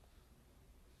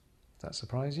that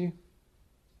surprise you?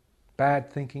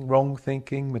 Bad thinking, wrong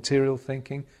thinking, material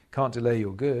thinking can't delay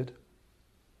your good.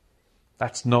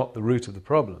 That's not the root of the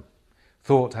problem.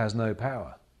 Thought has no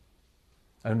power.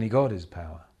 Only God is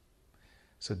power.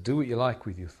 So do what you like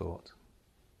with your thought.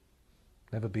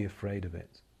 Never be afraid of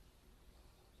it.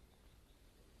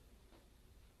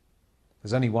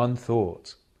 There's only one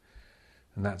thought,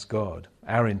 and that's God.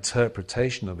 Our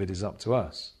interpretation of it is up to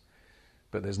us.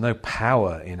 But there's no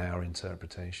power in our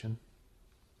interpretation.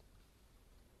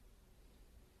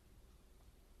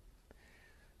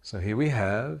 So here we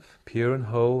have pure and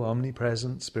whole,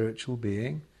 omnipresent spiritual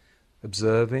being,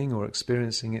 observing or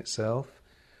experiencing itself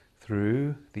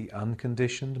through the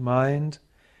unconditioned mind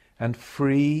and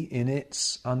free in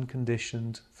its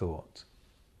unconditioned thought,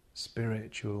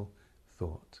 spiritual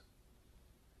thought.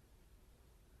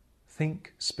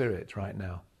 Think spirit right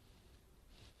now.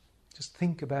 Just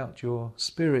think about your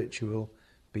spiritual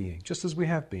being, just as we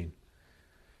have been.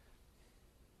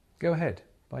 Go ahead.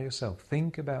 By yourself.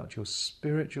 Think about your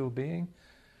spiritual being,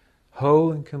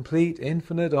 whole and complete,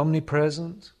 infinite,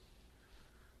 omnipresent.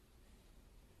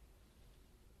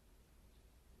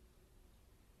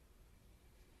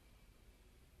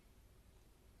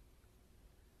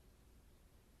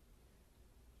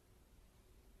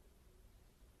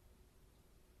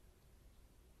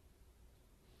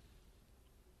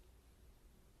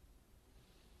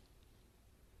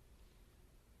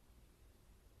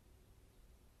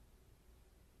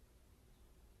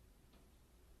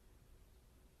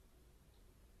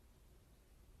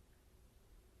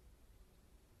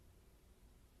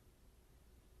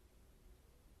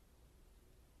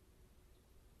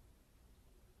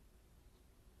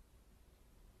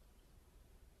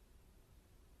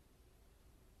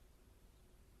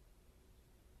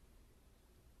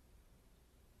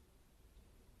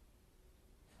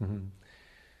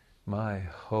 My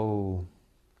whole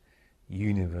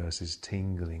universe is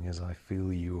tingling as I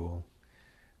feel you all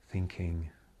thinking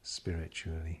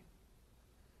spiritually.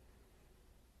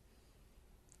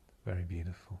 Very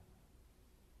beautiful.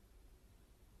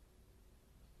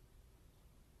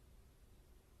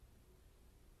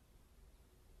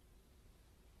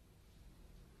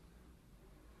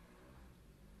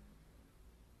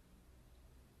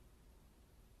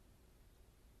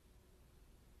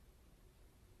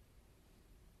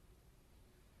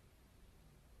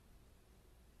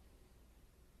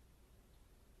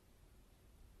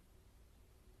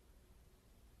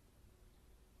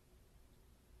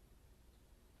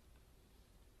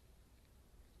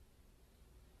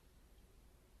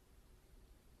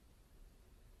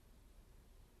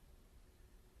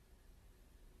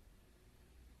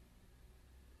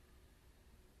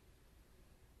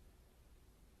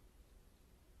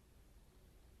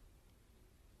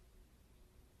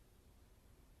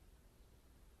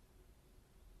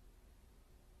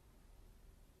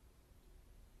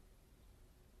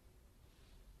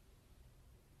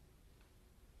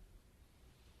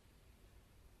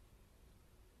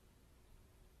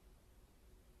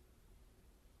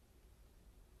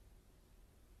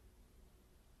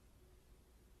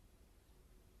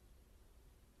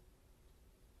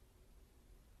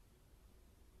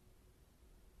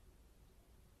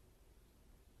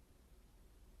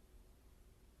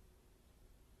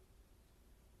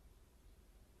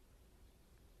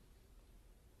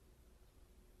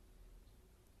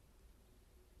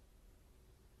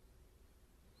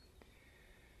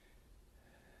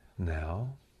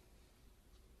 Now,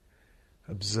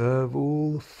 observe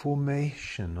all the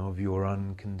formation of your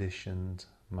unconditioned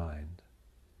mind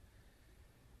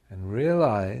and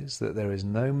realize that there is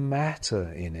no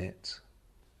matter in it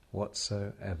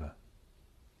whatsoever.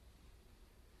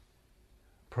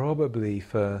 probably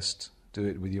first do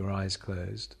it with your eyes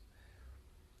closed.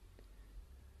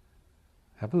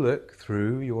 Have a look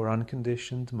through your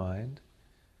unconditioned mind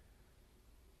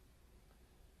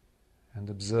and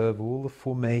observe all the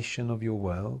formation of your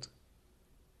world.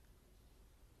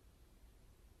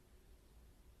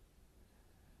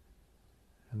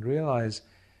 And realize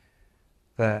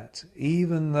that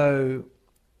even though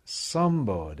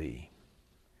somebody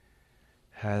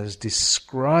has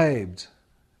described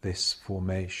this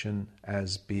formation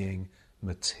as being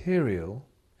material,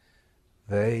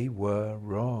 they were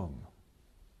wrong.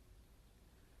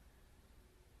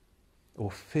 Or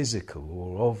physical,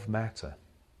 or of matter.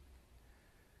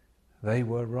 They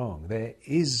were wrong. There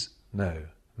is no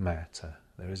matter.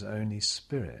 There is only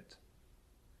spirit.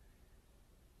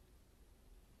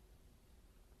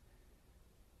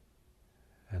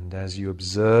 And as you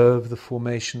observe the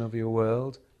formation of your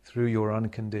world through your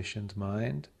unconditioned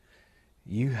mind,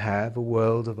 you have a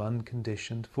world of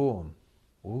unconditioned form,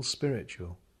 all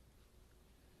spiritual.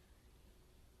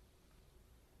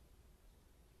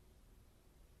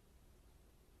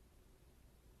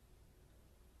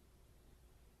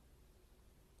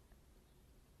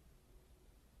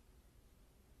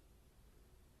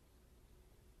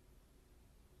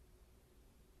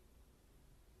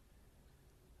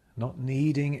 Not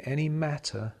needing any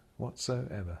matter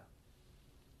whatsoever.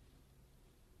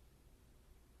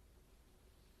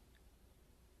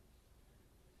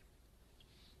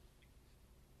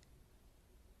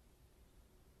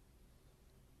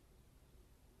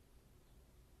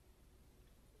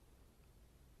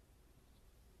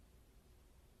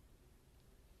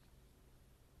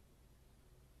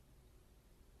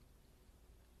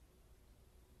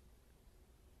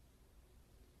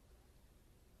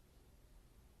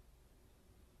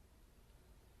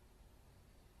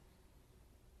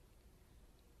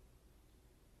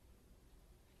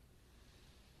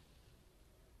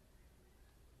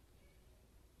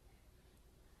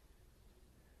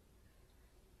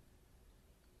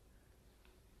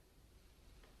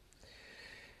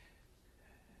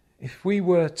 If we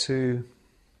were to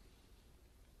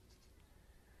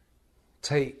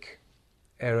take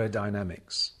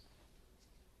aerodynamics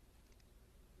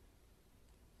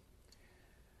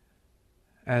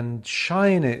and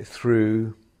shine it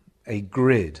through a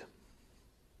grid,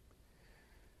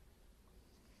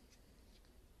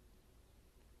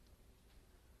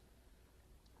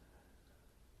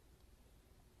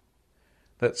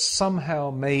 that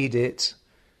somehow made it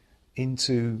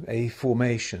into a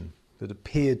formation that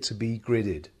appeared to be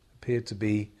gridded, appeared to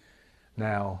be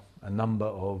now a number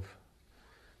of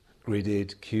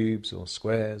gridded cubes or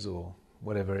squares or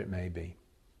whatever it may be.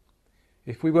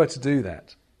 If we were to do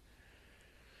that,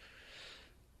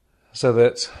 so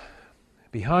that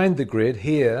behind the grid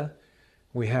here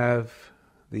we have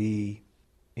the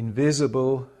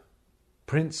invisible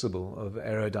principle of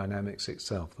aerodynamics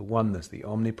itself, the oneness, the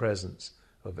omnipresence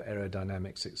of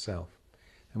aerodynamics itself.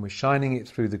 And we're shining it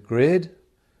through the grid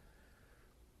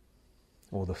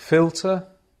or the filter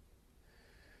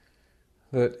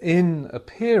that in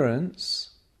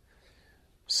appearance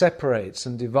separates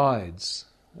and divides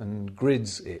and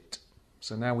grids it.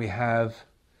 So now we have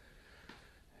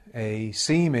a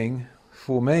seeming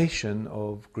formation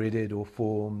of gridded or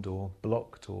formed or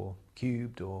blocked or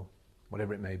cubed or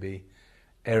whatever it may be,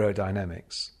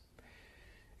 aerodynamics.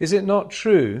 Is it not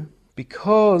true,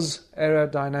 because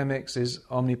aerodynamics is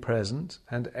omnipresent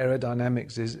and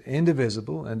aerodynamics is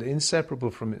indivisible and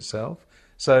inseparable from itself,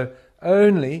 so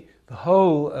only the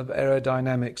whole of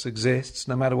aerodynamics exists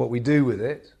no matter what we do with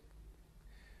it?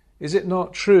 Is it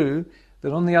not true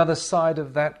that on the other side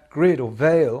of that grid or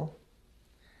veil,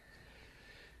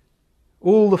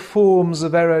 all the forms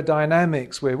of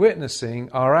aerodynamics we're witnessing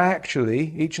are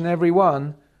actually, each and every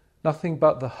one, nothing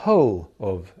but the whole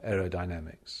of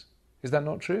aerodynamics? Is that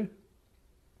not true?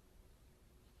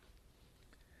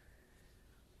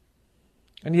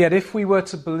 And yet, if we were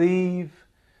to believe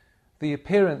the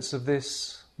appearance of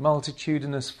this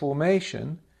multitudinous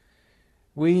formation,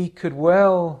 we could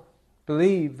well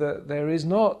believe that there is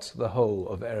not the whole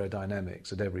of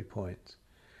aerodynamics at every point.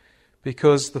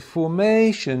 Because the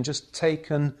formation, just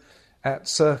taken at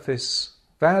surface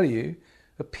value,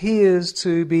 appears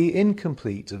to be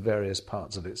incomplete of various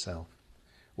parts of itself,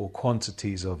 or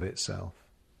quantities of itself.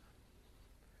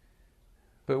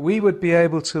 But we would be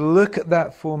able to look at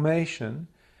that formation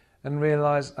and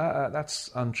realize,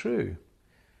 that's untrue.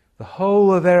 The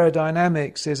whole of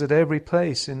aerodynamics is at every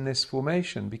place in this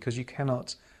formation, because you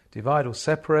cannot divide or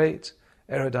separate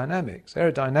aerodynamics.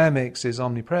 Aerodynamics is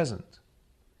omnipresent.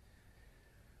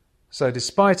 So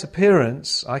despite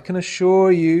appearance, I can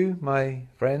assure you, my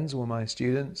friends or my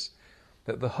students,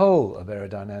 that the whole of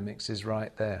aerodynamics is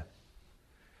right there.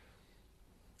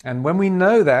 And when we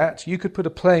know that, you could put a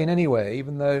plane anywhere,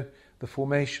 even though the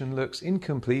formation looks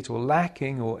incomplete or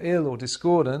lacking or ill or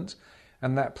discordant,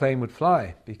 and that plane would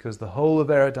fly, because the whole of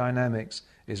aerodynamics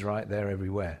is right there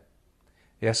everywhere.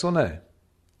 Yes or no?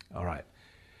 All right.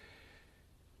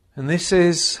 And this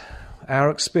is our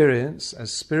experience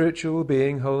as spiritual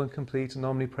being, whole and complete and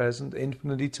omnipresent,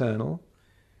 infinite, eternal,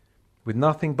 with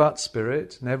nothing but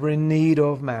spirit, never in need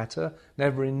of matter,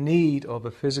 never in need of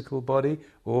a physical body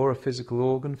or a physical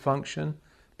organ function,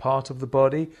 part of the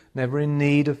body, never in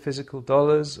need of physical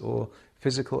dollars or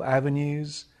physical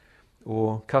avenues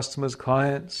or customers,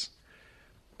 clients,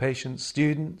 patients,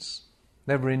 students,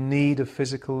 never in need of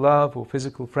physical love or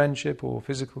physical friendship or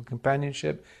physical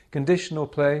companionship, condition or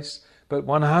place, but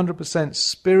 100%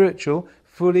 spiritual,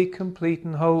 fully complete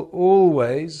and whole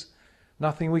always,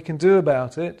 nothing we can do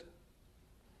about it.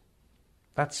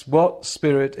 That's what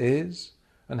spirit is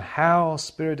and how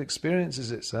spirit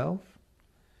experiences itself.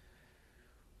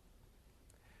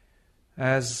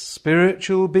 As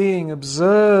spiritual being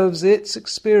observes its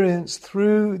experience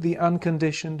through the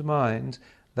unconditioned mind,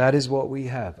 that is what we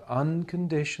have,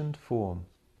 unconditioned form.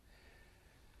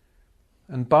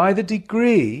 And by the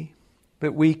degree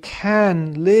that we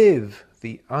can live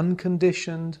the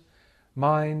unconditioned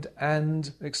mind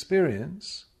and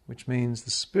experience, which means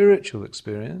the spiritual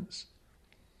experience,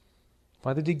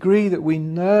 by the degree that we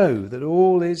know that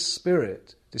all is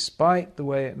spirit, despite the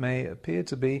way it may appear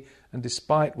to be, and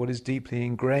despite what is deeply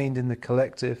ingrained in the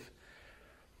collective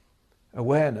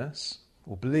awareness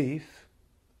or belief,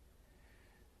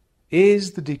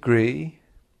 is the degree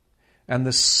and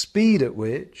the speed at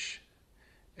which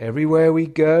everywhere we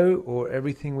go, or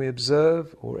everything we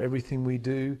observe, or everything we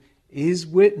do, is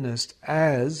witnessed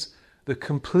as the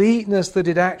completeness that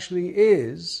it actually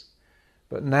is,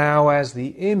 but now as the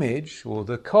image, or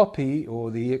the copy,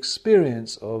 or the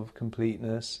experience of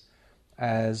completeness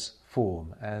as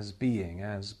form, as being,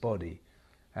 as body,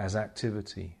 as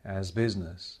activity, as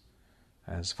business,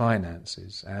 as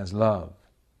finances, as love.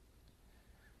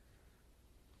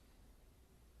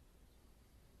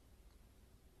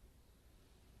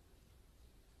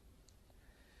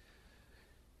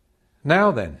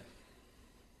 Now then,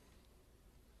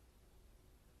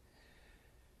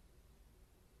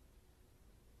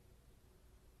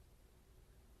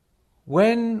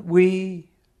 when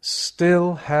we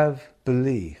still have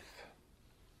belief,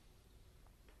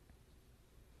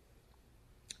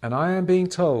 and I am being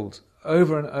told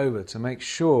over and over to make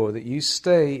sure that you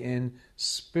stay in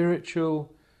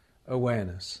spiritual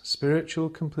awareness, spiritual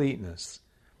completeness,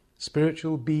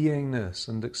 spiritual beingness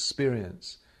and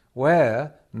experience,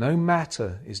 where no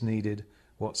matter is needed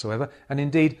whatsoever, and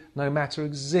indeed no matter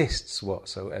exists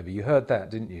whatsoever. You heard that,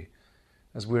 didn't you?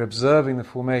 As we're observing the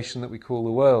formation that we call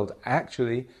the world,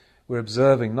 actually we're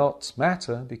observing not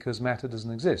matter, because matter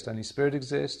doesn't exist, only spirit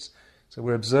exists. So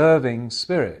we're observing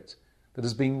spirit that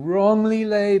has been wrongly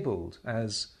labelled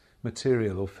as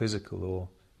material or physical or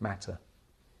matter.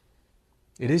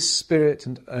 It is spirit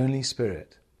and only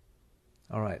spirit.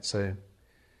 All right, so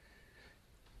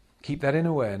keep that in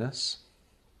awareness.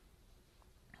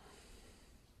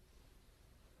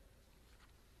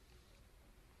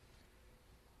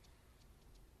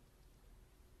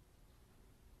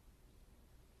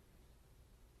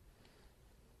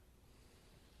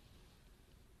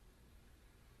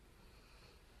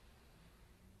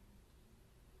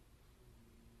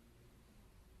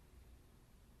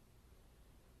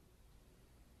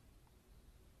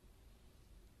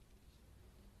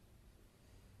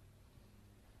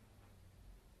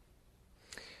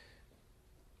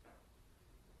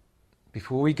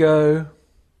 Before we go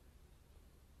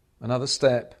another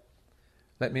step,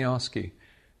 let me ask you,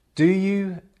 do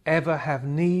you ever have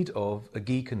need of a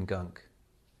geek and gunk?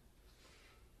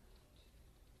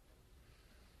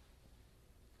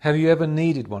 Have you ever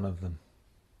needed one of them?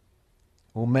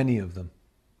 Or many of them?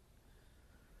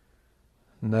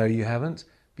 No, you haven't,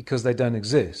 because they don't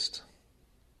exist.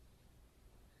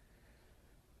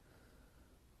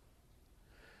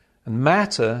 And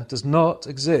matter does not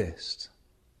exist.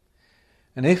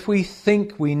 And if we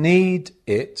think we need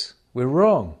it, we're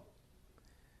wrong.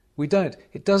 We don't.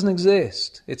 It doesn't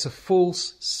exist. It's a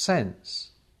false sense.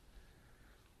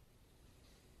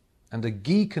 And a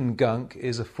geek and gunk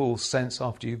is a false sense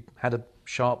after you've had a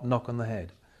sharp knock on the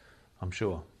head, I'm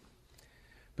sure.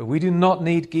 But we do not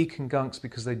need geek and gunks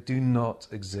because they do not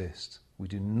exist. We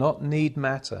do not need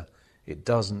matter. It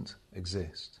doesn't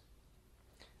exist.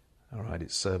 All right,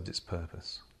 it served its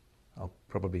purpose. I'll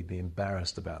probably be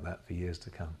embarrassed about that for years to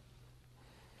come.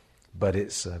 But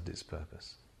it served its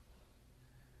purpose.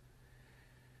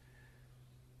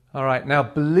 All right, now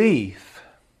belief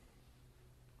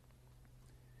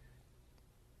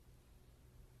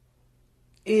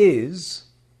is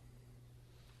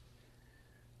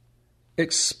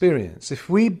experience. If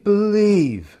we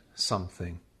believe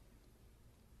something,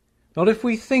 not if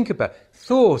we think about it.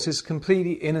 Thought is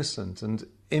completely innocent and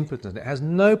impotent. It has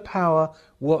no power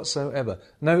whatsoever,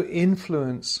 no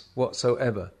influence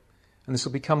whatsoever. And this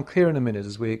will become clear in a minute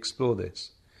as we explore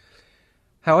this.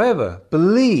 However,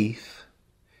 belief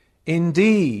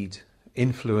indeed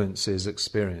influences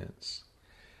experience.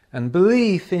 And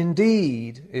belief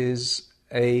indeed is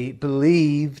a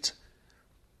believed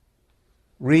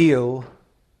real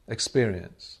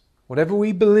experience. Whatever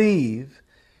we believe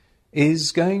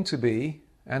is going to be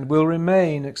and will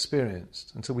remain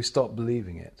experienced until we stop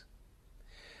believing it.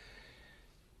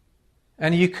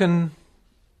 And you can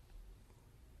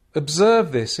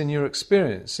observe this in your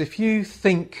experience. If you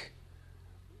think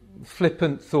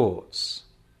flippant thoughts,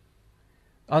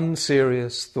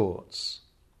 unserious thoughts,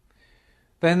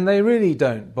 then they really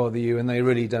don't bother you and they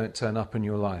really don't turn up in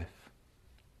your life,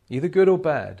 either good or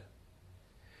bad.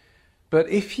 But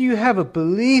if you have a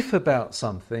belief about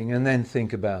something and then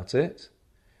think about it,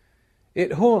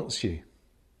 it haunts you.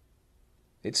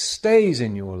 It stays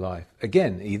in your life,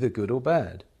 again, either good or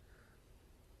bad.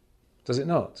 Does it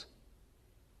not?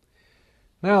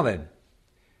 Now then,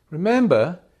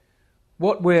 remember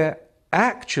what we're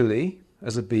actually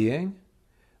as a being,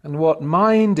 and what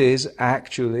mind is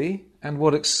actually, and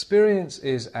what experience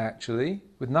is actually,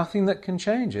 with nothing that can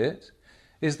change it,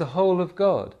 is the whole of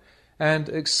God. And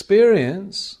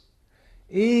experience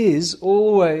is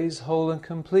always whole and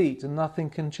complete, and nothing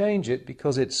can change it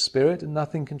because it's spirit and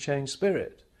nothing can change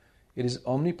spirit. It is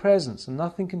omnipresence and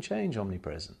nothing can change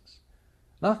omnipresence.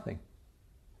 Nothing.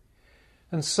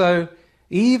 And so,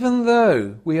 even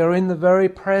though we are in the very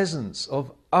presence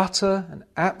of utter and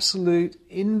absolute,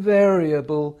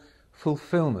 invariable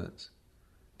fulfillment,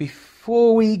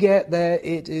 before we get there,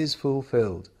 it is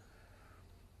fulfilled.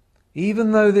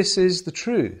 Even though this is the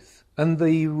truth, and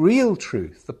the real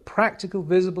truth, the practical,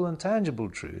 visible and tangible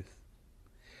truth,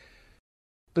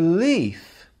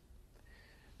 belief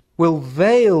will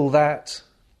veil that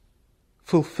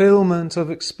fulfillment of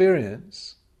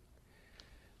experience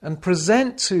and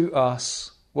present to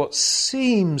us what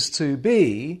seems to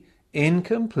be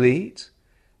incomplete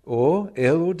or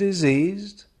ill or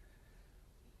diseased,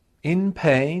 in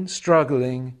pain,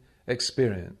 struggling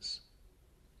experience.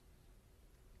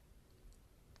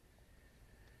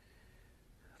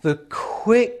 The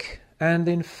quick and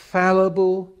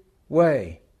infallible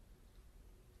way,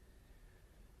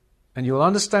 and you'll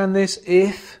understand this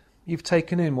if you've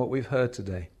taken in what we've heard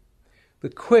today, the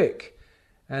quick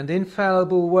and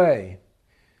infallible way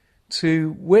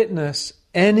to witness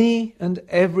any and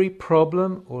every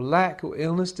problem or lack or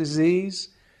illness, disease,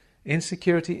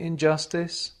 insecurity,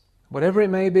 injustice, whatever it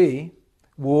may be,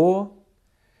 war,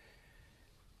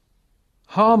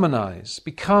 harmonize,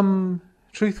 become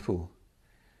truthful.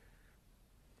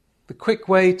 The quick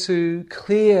way to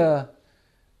clear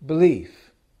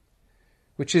belief,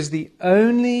 which is the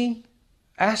only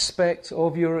aspect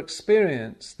of your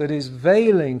experience that is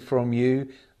veiling from you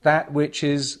that which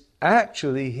is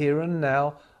actually here and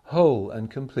now whole and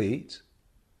complete.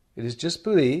 It is just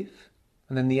belief,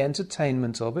 and then the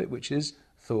entertainment of it, which is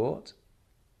thought.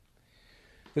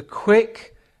 The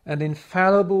quick and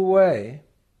infallible way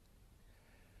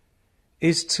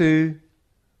is to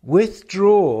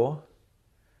withdraw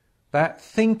that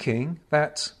thinking,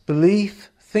 that belief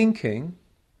thinking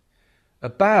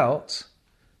about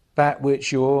that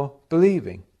which you're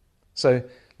believing. So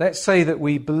let's say that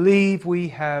we believe we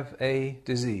have a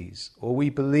disease, or we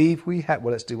believe we have,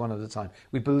 well, let's do one at a time.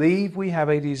 We believe we have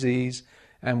a disease,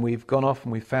 and we've gone off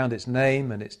and we've found its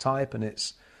name and its type and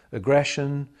its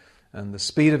aggression and the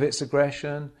speed of its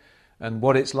aggression and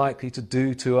what it's likely to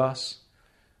do to us,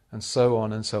 and so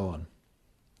on and so on.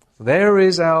 There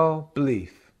is our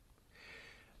belief.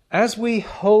 As we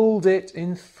hold it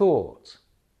in thought,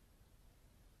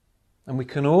 and we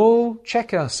can all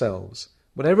check ourselves,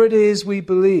 whatever it is we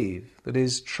believe that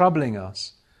is troubling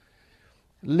us,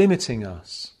 limiting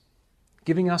us,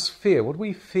 giving us fear, what are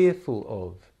we fearful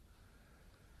of?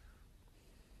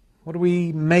 What are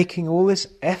we making all this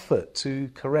effort to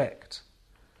correct?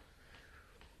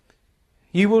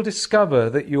 You will discover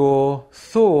that your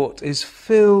thought is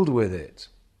filled with it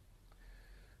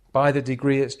by the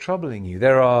degree it's troubling you.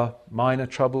 There are minor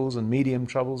troubles and medium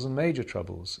troubles and major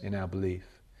troubles in our belief.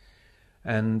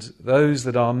 And those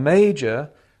that are major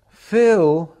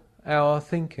fill our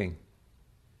thinking.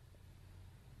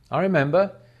 I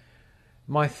remember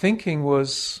my thinking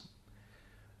was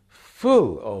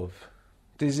full of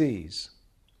disease.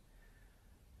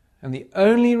 And the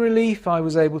only relief I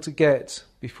was able to get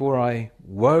before I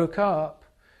woke up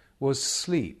was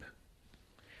sleep.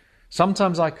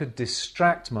 Sometimes I could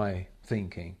distract my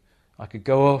thinking. I could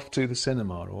go off to the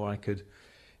cinema, or I could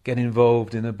get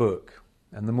involved in a book.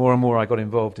 And the more and more I got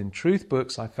involved in truth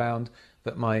books, I found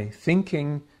that my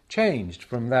thinking changed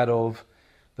from that of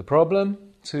the problem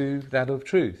to that of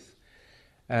truth.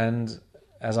 And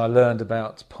as I learned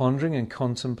about pondering and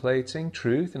contemplating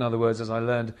truth, in other words, as I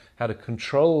learned how to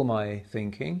control my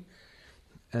thinking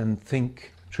and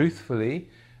think truthfully,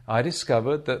 I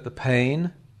discovered that the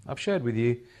pain I've shared with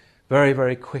you very,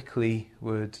 very quickly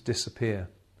would disappear.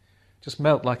 Just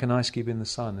melt like an ice cube in the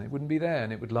sun. It wouldn't be there,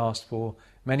 and it would last for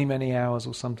many, many hours,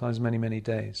 or sometimes many, many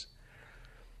days.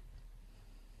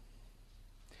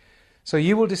 So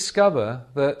you will discover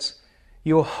that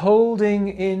you're holding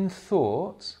in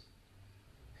thought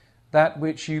that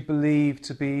which you believe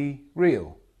to be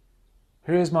real.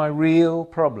 Here is my real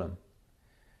problem.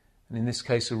 And in this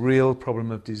case, a real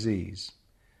problem of disease.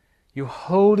 You're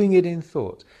holding it in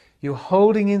thought. You're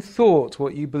holding in thought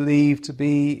what you believe to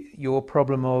be your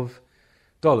problem of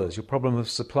dollars, your problem of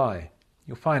supply,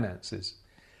 your finances.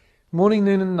 Morning,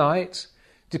 noon and night,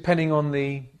 depending on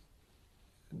the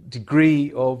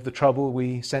degree of the trouble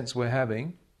we sense we're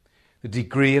having, the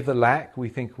degree of the lack we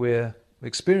think we're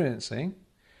experiencing,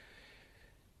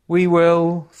 we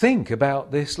will think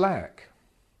about this lack.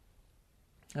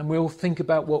 And we'll think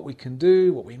about what we can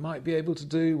do, what we might be able to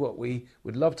do, what we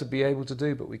would love to be able to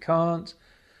do, but we can't.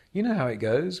 You know how it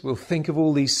goes. We'll think of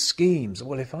all these schemes.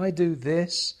 Well, if I do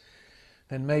this,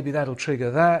 then maybe that'll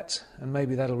trigger that, and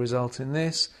maybe that'll result in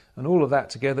this, and all of that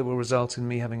together will result in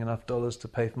me having enough dollars to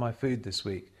pay for my food this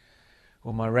week,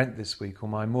 or my rent this week, or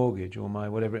my mortgage, or my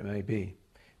whatever it may be.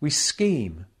 We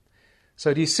scheme.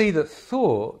 So do you see that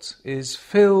thought is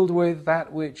filled with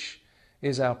that which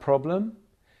is our problem,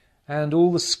 and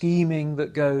all the scheming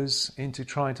that goes into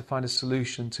trying to find a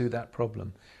solution to that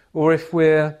problem? Or if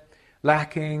we're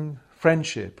lacking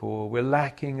friendship, or we're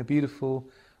lacking a beautiful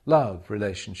love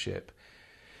relationship,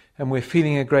 and we're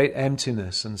feeling a great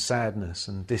emptiness and sadness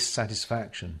and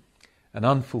dissatisfaction and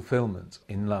unfulfillment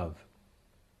in love.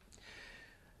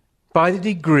 By the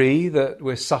degree that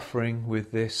we're suffering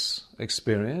with this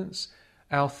experience,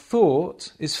 our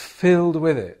thought is filled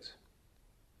with it.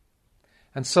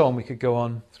 And so on, we could go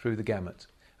on through the gamut.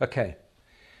 Okay.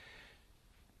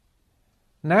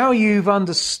 Now you've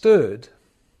understood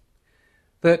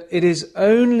that it is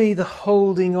only the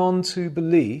holding on to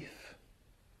belief,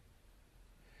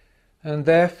 and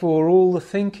therefore all the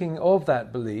thinking of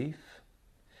that belief,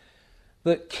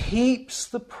 that keeps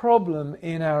the problem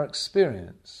in our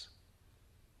experience.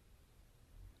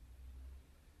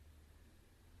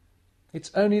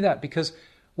 It's only that, because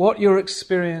what your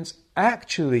experience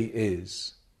actually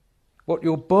is, what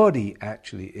your body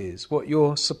actually is, what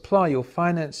your supply, your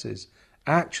finances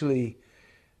actually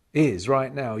is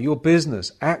right now, your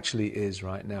business actually is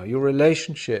right now, your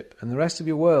relationship and the rest of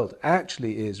your world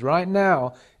actually is right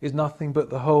now, is nothing but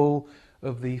the whole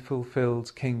of the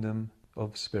fulfilled kingdom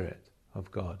of Spirit,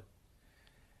 of God.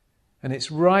 And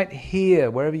it's right here,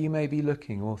 wherever you may be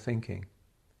looking or thinking.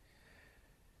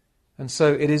 And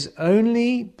so it is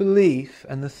only belief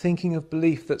and the thinking of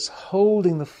belief that's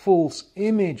holding the false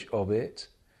image of it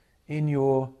in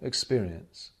your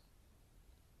experience.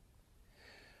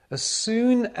 As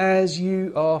soon as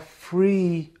you are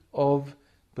free of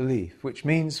belief, which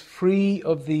means free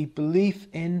of the belief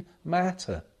in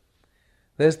matter,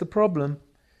 there's the problem.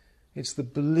 It's the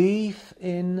belief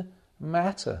in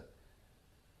matter.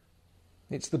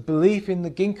 It's the belief in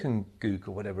the Ginkengook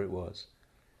or whatever it was.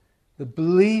 The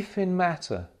belief in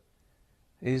matter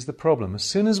is the problem. As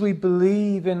soon as we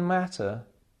believe in matter,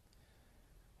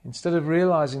 instead of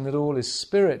realizing that all is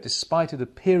spirit despite it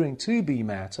appearing to be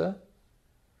matter,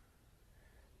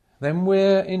 then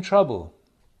we're in trouble.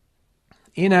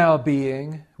 In our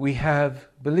being, we have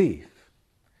belief.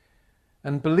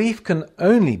 And belief can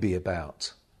only be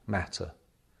about matter.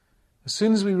 As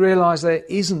soon as we realize there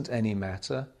isn't any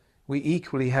matter, we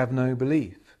equally have no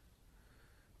belief.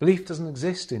 Belief doesn't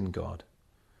exist in God.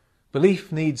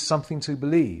 Belief needs something to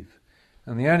believe.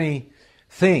 And the only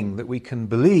thing that we can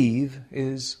believe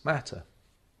is matter.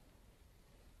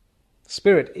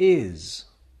 Spirit is,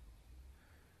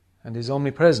 and is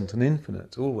omnipresent and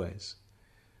infinite always.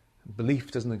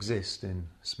 Belief doesn't exist in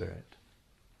spirit.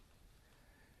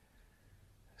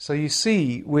 So you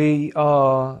see, we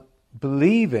are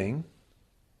believing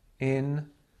in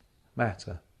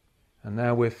matter. And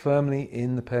now we're firmly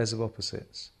in the pairs of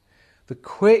opposites. The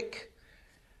quick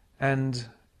and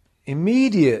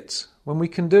immediate, when we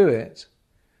can do it,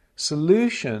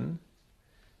 solution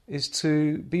is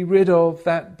to be rid of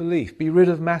that belief, be rid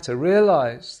of matter.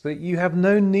 Realize that you have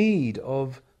no need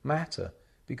of matter,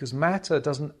 because matter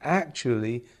doesn't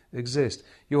actually exist.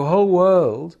 Your whole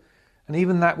world, and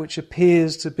even that which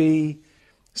appears to be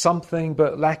something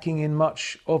but lacking in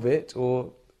much of it,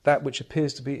 or that which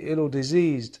appears to be ill or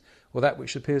diseased, or that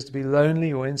which appears to be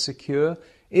lonely or insecure,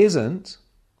 isn't.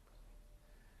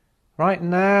 Right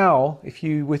now, if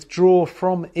you withdraw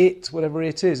from it, whatever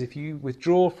it is, if you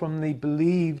withdraw from the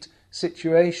believed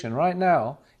situation, right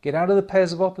now, get out of the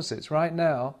pairs of opposites, right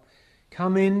now,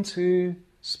 come into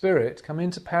spirit, come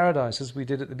into paradise as we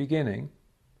did at the beginning,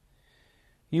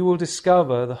 you will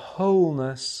discover the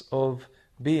wholeness of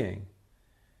being.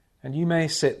 And you may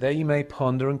sit there, you may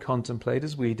ponder and contemplate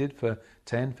as we did for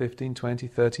 10, 15, 20,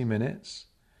 30 minutes.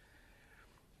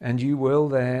 And you will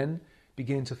then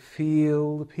begin to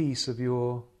feel the peace of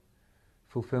your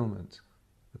fulfillment,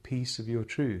 the peace of your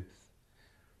truth.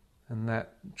 And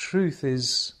that truth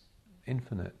is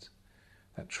infinite.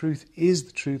 That truth is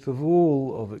the truth of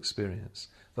all of experience,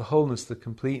 the wholeness, the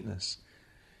completeness,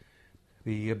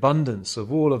 the abundance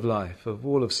of all of life, of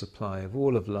all of supply, of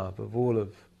all of love, of all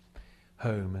of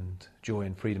home and joy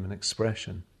and freedom and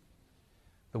expression.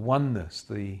 The oneness,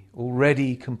 the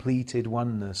already completed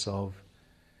oneness of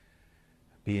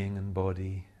being and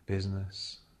body,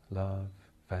 business, love,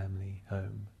 family,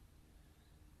 home,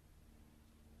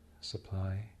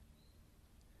 supply.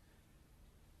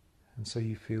 And so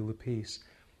you feel the peace.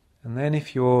 And then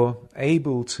if you're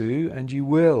able to, and you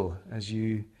will, as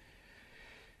you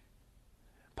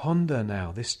ponder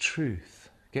now this truth,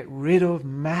 get rid of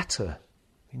matter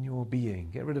in your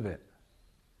being, get rid of it.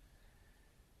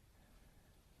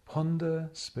 Ponder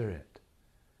spirit.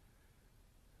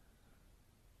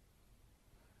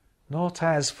 Not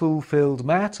as fulfilled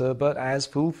matter, but as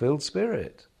fulfilled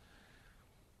spirit.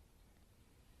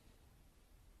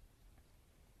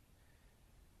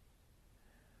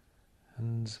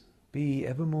 And be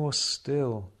ever more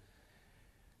still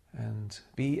and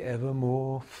be ever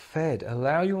more fed.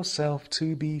 Allow yourself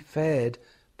to be fed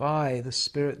by the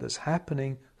spirit that's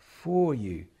happening for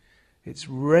you. It's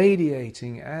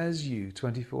radiating as you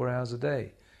 24 hours a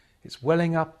day. It's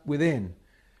welling up within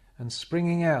and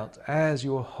springing out as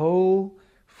your whole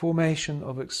formation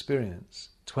of experience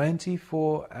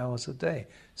 24 hours a day.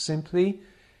 Simply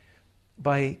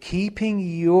by keeping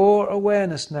your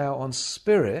awareness now on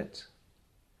spirit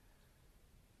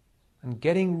and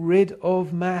getting rid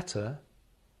of matter,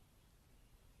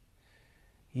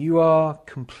 you are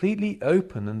completely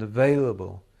open and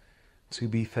available to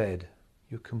be fed.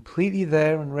 You're completely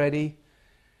there and ready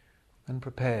and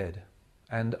prepared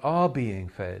and are being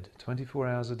fed 24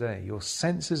 hours a day. Your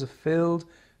senses are filled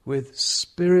with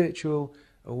spiritual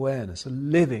awareness, a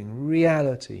living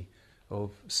reality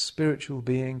of spiritual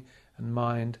being and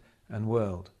mind and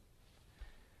world.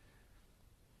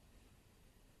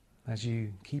 As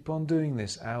you keep on doing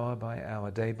this hour by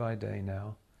hour, day by day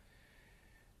now,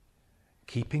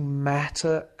 keeping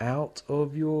matter out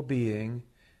of your being,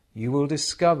 you will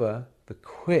discover the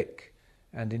quick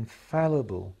and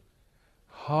infallible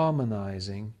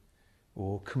harmonizing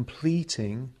or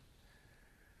completing,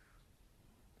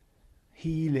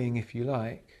 healing, if you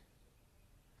like,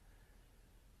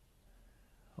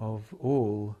 of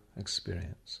all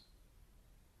experience.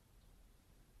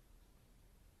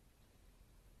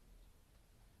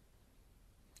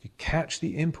 You catch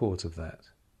the import of that.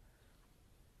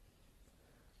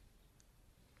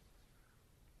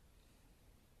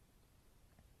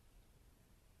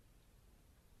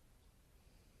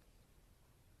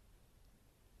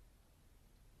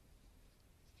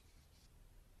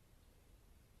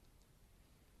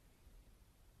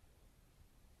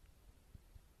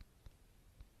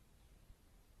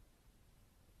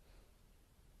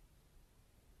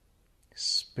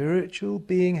 Spiritual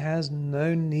being has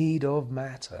no need of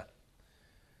matter.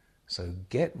 So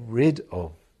get rid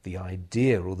of the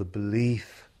idea or the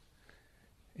belief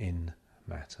in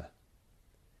matter.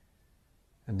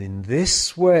 And in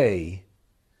this way,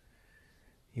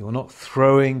 you're not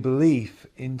throwing belief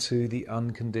into the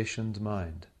unconditioned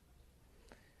mind.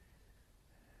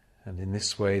 And in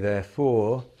this way,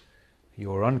 therefore,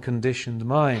 your unconditioned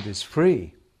mind is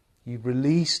free. You've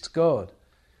released God.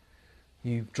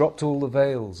 You've dropped all the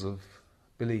veils of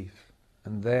belief,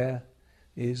 and there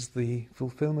is the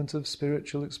fulfillment of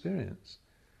spiritual experience,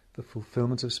 the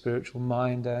fulfillment of spiritual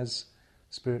mind as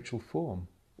spiritual form,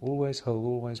 always whole,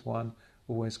 always one,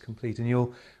 always complete. And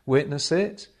you'll witness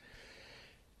it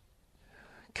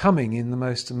coming in the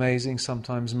most amazing,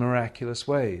 sometimes miraculous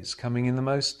ways, coming in the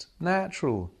most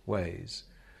natural ways,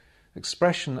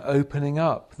 expression opening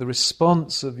up, the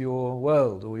response of your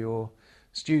world or your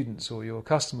students or your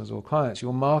customers or clients,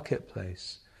 your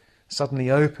marketplace,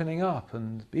 suddenly opening up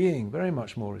and being very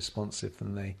much more responsive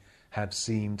than they had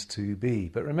seemed to be.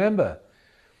 But remember,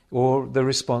 or the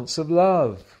response of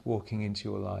love walking into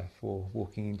your life or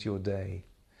walking into your day,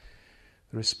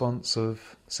 the response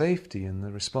of safety and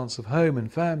the response of home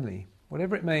and family,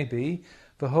 whatever it may be,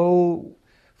 the whole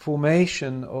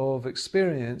formation of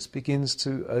experience begins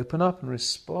to open up and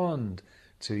respond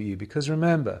to you. Because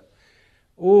remember,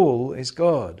 all is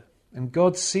God, and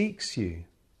God seeks you.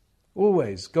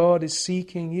 Always, God is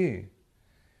seeking you.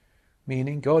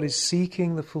 Meaning, God is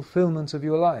seeking the fulfillment of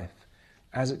your life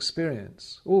as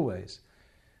experience, always.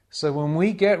 So when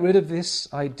we get rid of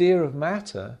this idea of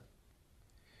matter,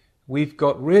 we've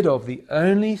got rid of the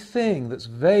only thing that's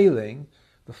veiling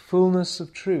the fullness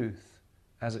of truth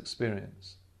as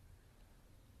experience.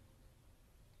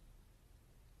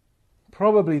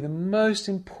 Probably the most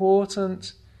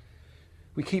important,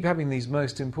 we keep having these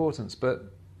most importants,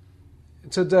 but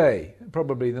today,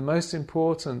 probably the most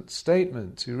important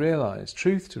statement to realize,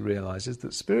 truth to realize, is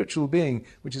that spiritual being,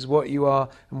 which is what you are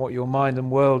and what your mind and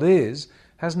world is,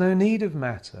 has no need of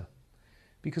matter,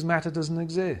 because matter doesn't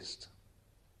exist.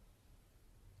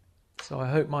 So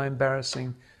I hope my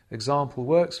embarrassing example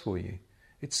works for you.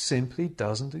 It simply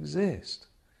doesn't exist.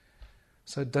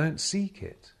 So don't seek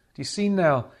it. Do you see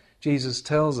now, Jesus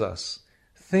tells us,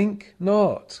 think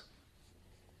not.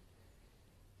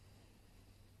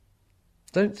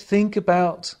 Don't think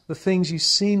about the things you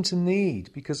seem to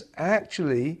need, because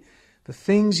actually the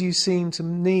things you seem to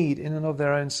need in and of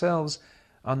their own selves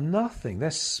are nothing.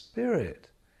 They're spirit.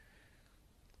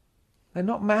 They're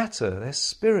not matter, they're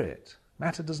spirit.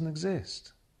 Matter doesn't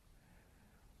exist.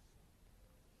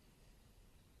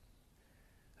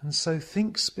 And so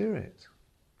think spirit.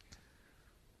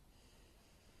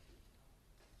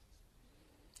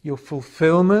 Your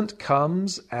fulfillment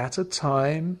comes at a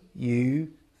time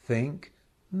you think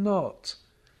not,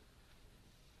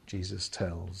 Jesus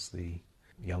tells the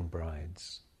young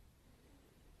brides.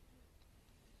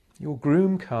 Your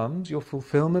groom comes, your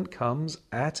fulfillment comes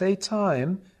at the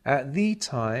time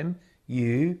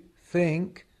you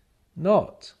think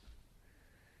not.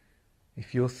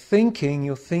 If you're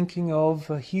thinking of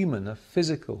a human, a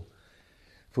physical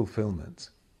fulfillment,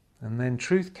 and then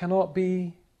truth cannot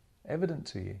be evident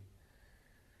to you.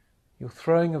 You're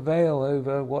throwing a veil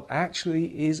over what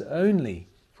actually is only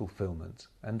fulfillment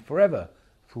and forever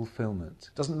fulfillment.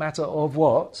 It doesn't matter of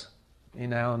what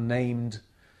in our named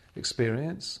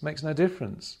experience, makes no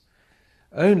difference.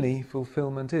 Only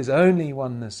fulfillment is, only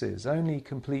oneness is, only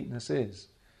completeness is.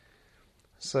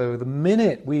 So the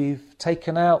minute we've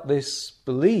taken out this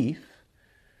belief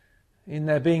in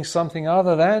there being something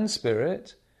other than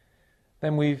spirit,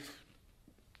 then we've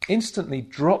instantly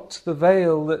dropped the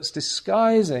veil that's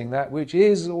disguising that which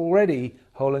is already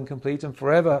whole and complete and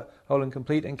forever whole and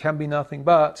complete and can be nothing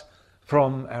but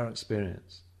from our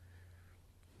experience.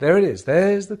 There it is.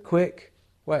 There's the quick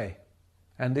way.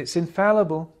 And it's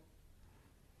infallible.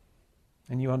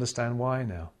 And you understand why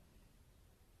now.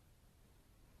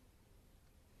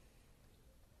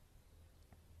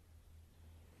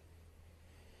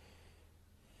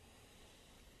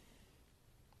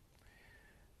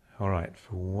 All right,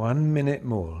 for 1 minute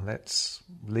more, let's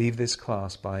leave this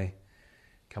class by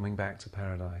coming back to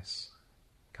paradise.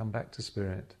 Come back to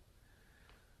spirit.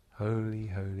 Holy,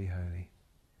 holy, holy.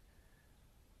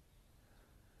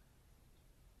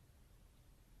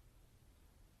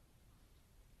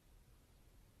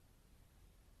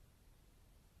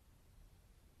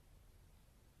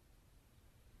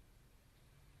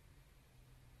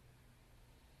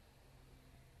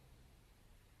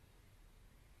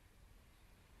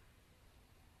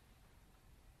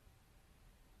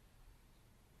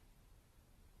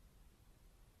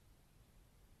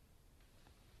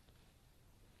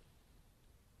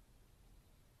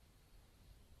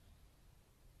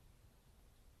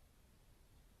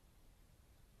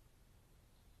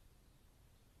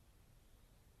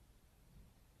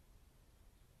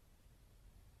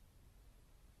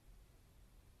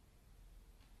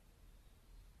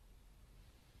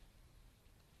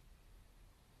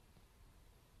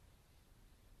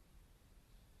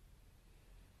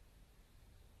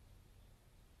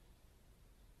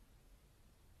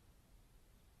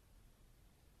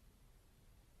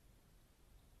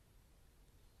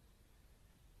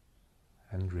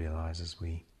 And realize as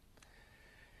we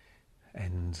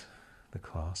end the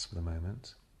class for the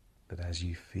moment that as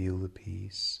you feel the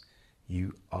peace,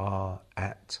 you are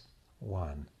at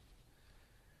one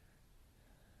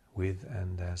with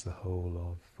and as the whole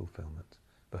of fulfillment,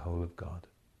 the whole of God.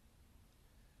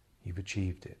 You've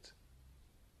achieved it.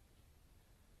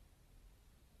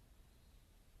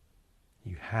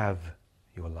 You have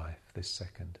your life this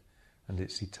second, and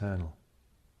it's eternal,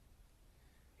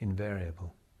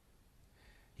 invariable.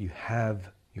 You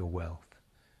have your wealth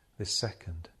this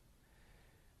second,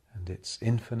 and it's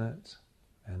infinite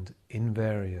and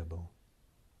invariable.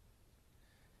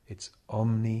 It's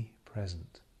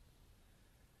omnipresent.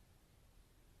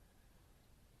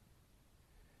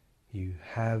 You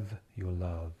have your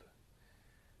love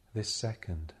this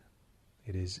second.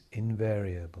 It is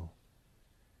invariable.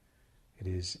 It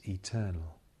is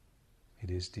eternal. It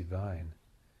is divine.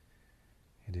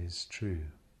 It is true.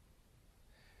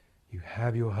 You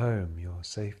have your home, your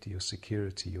safety, your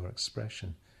security, your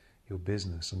expression, your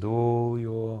business, and all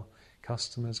your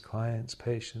customers, clients,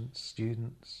 patients,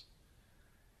 students.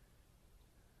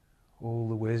 All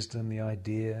the wisdom, the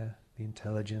idea, the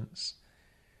intelligence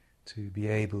to be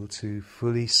able to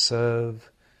fully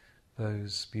serve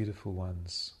those beautiful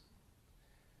ones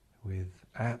with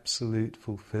absolute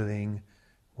fulfilling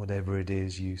whatever it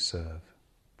is you serve,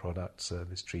 product,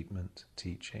 service, treatment,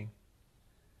 teaching.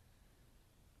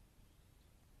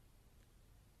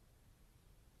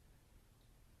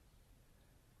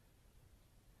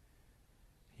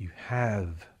 You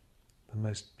have the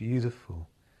most beautiful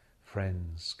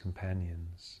friends,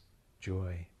 companions,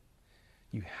 joy.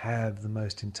 You have the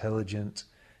most intelligent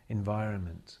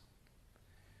environment,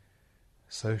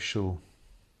 social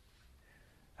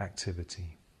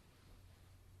activity.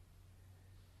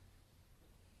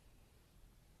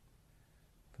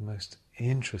 The most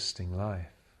interesting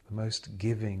life, the most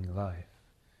giving life.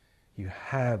 You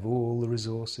have all the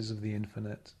resources of the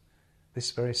infinite this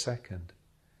very second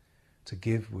to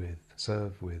give with,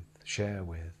 serve with, share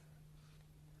with,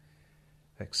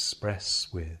 express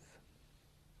with.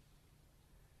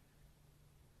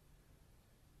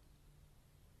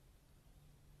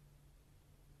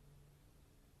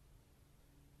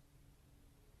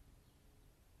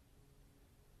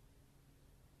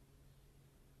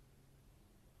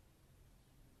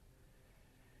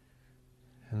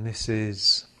 And this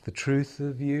is the truth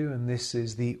of you, and this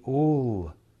is the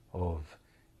all of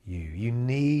you. You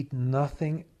need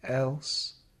nothing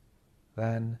else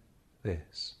than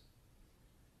this,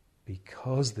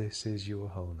 because this is your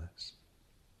wholeness.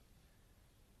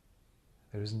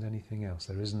 There isn't anything else.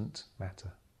 There isn't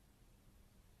matter.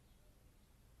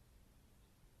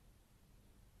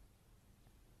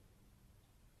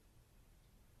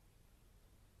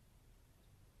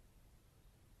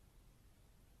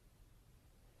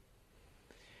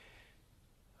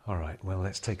 All right, well,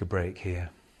 let's take a break here.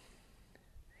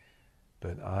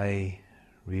 But I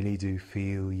really do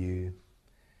feel you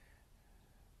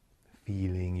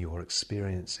feeling, you're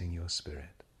experiencing your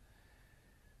spirit.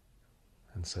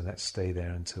 And so let's stay there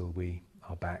until we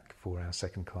are back for our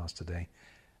second class today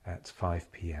at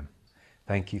 5 p.m.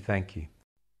 Thank you, thank you.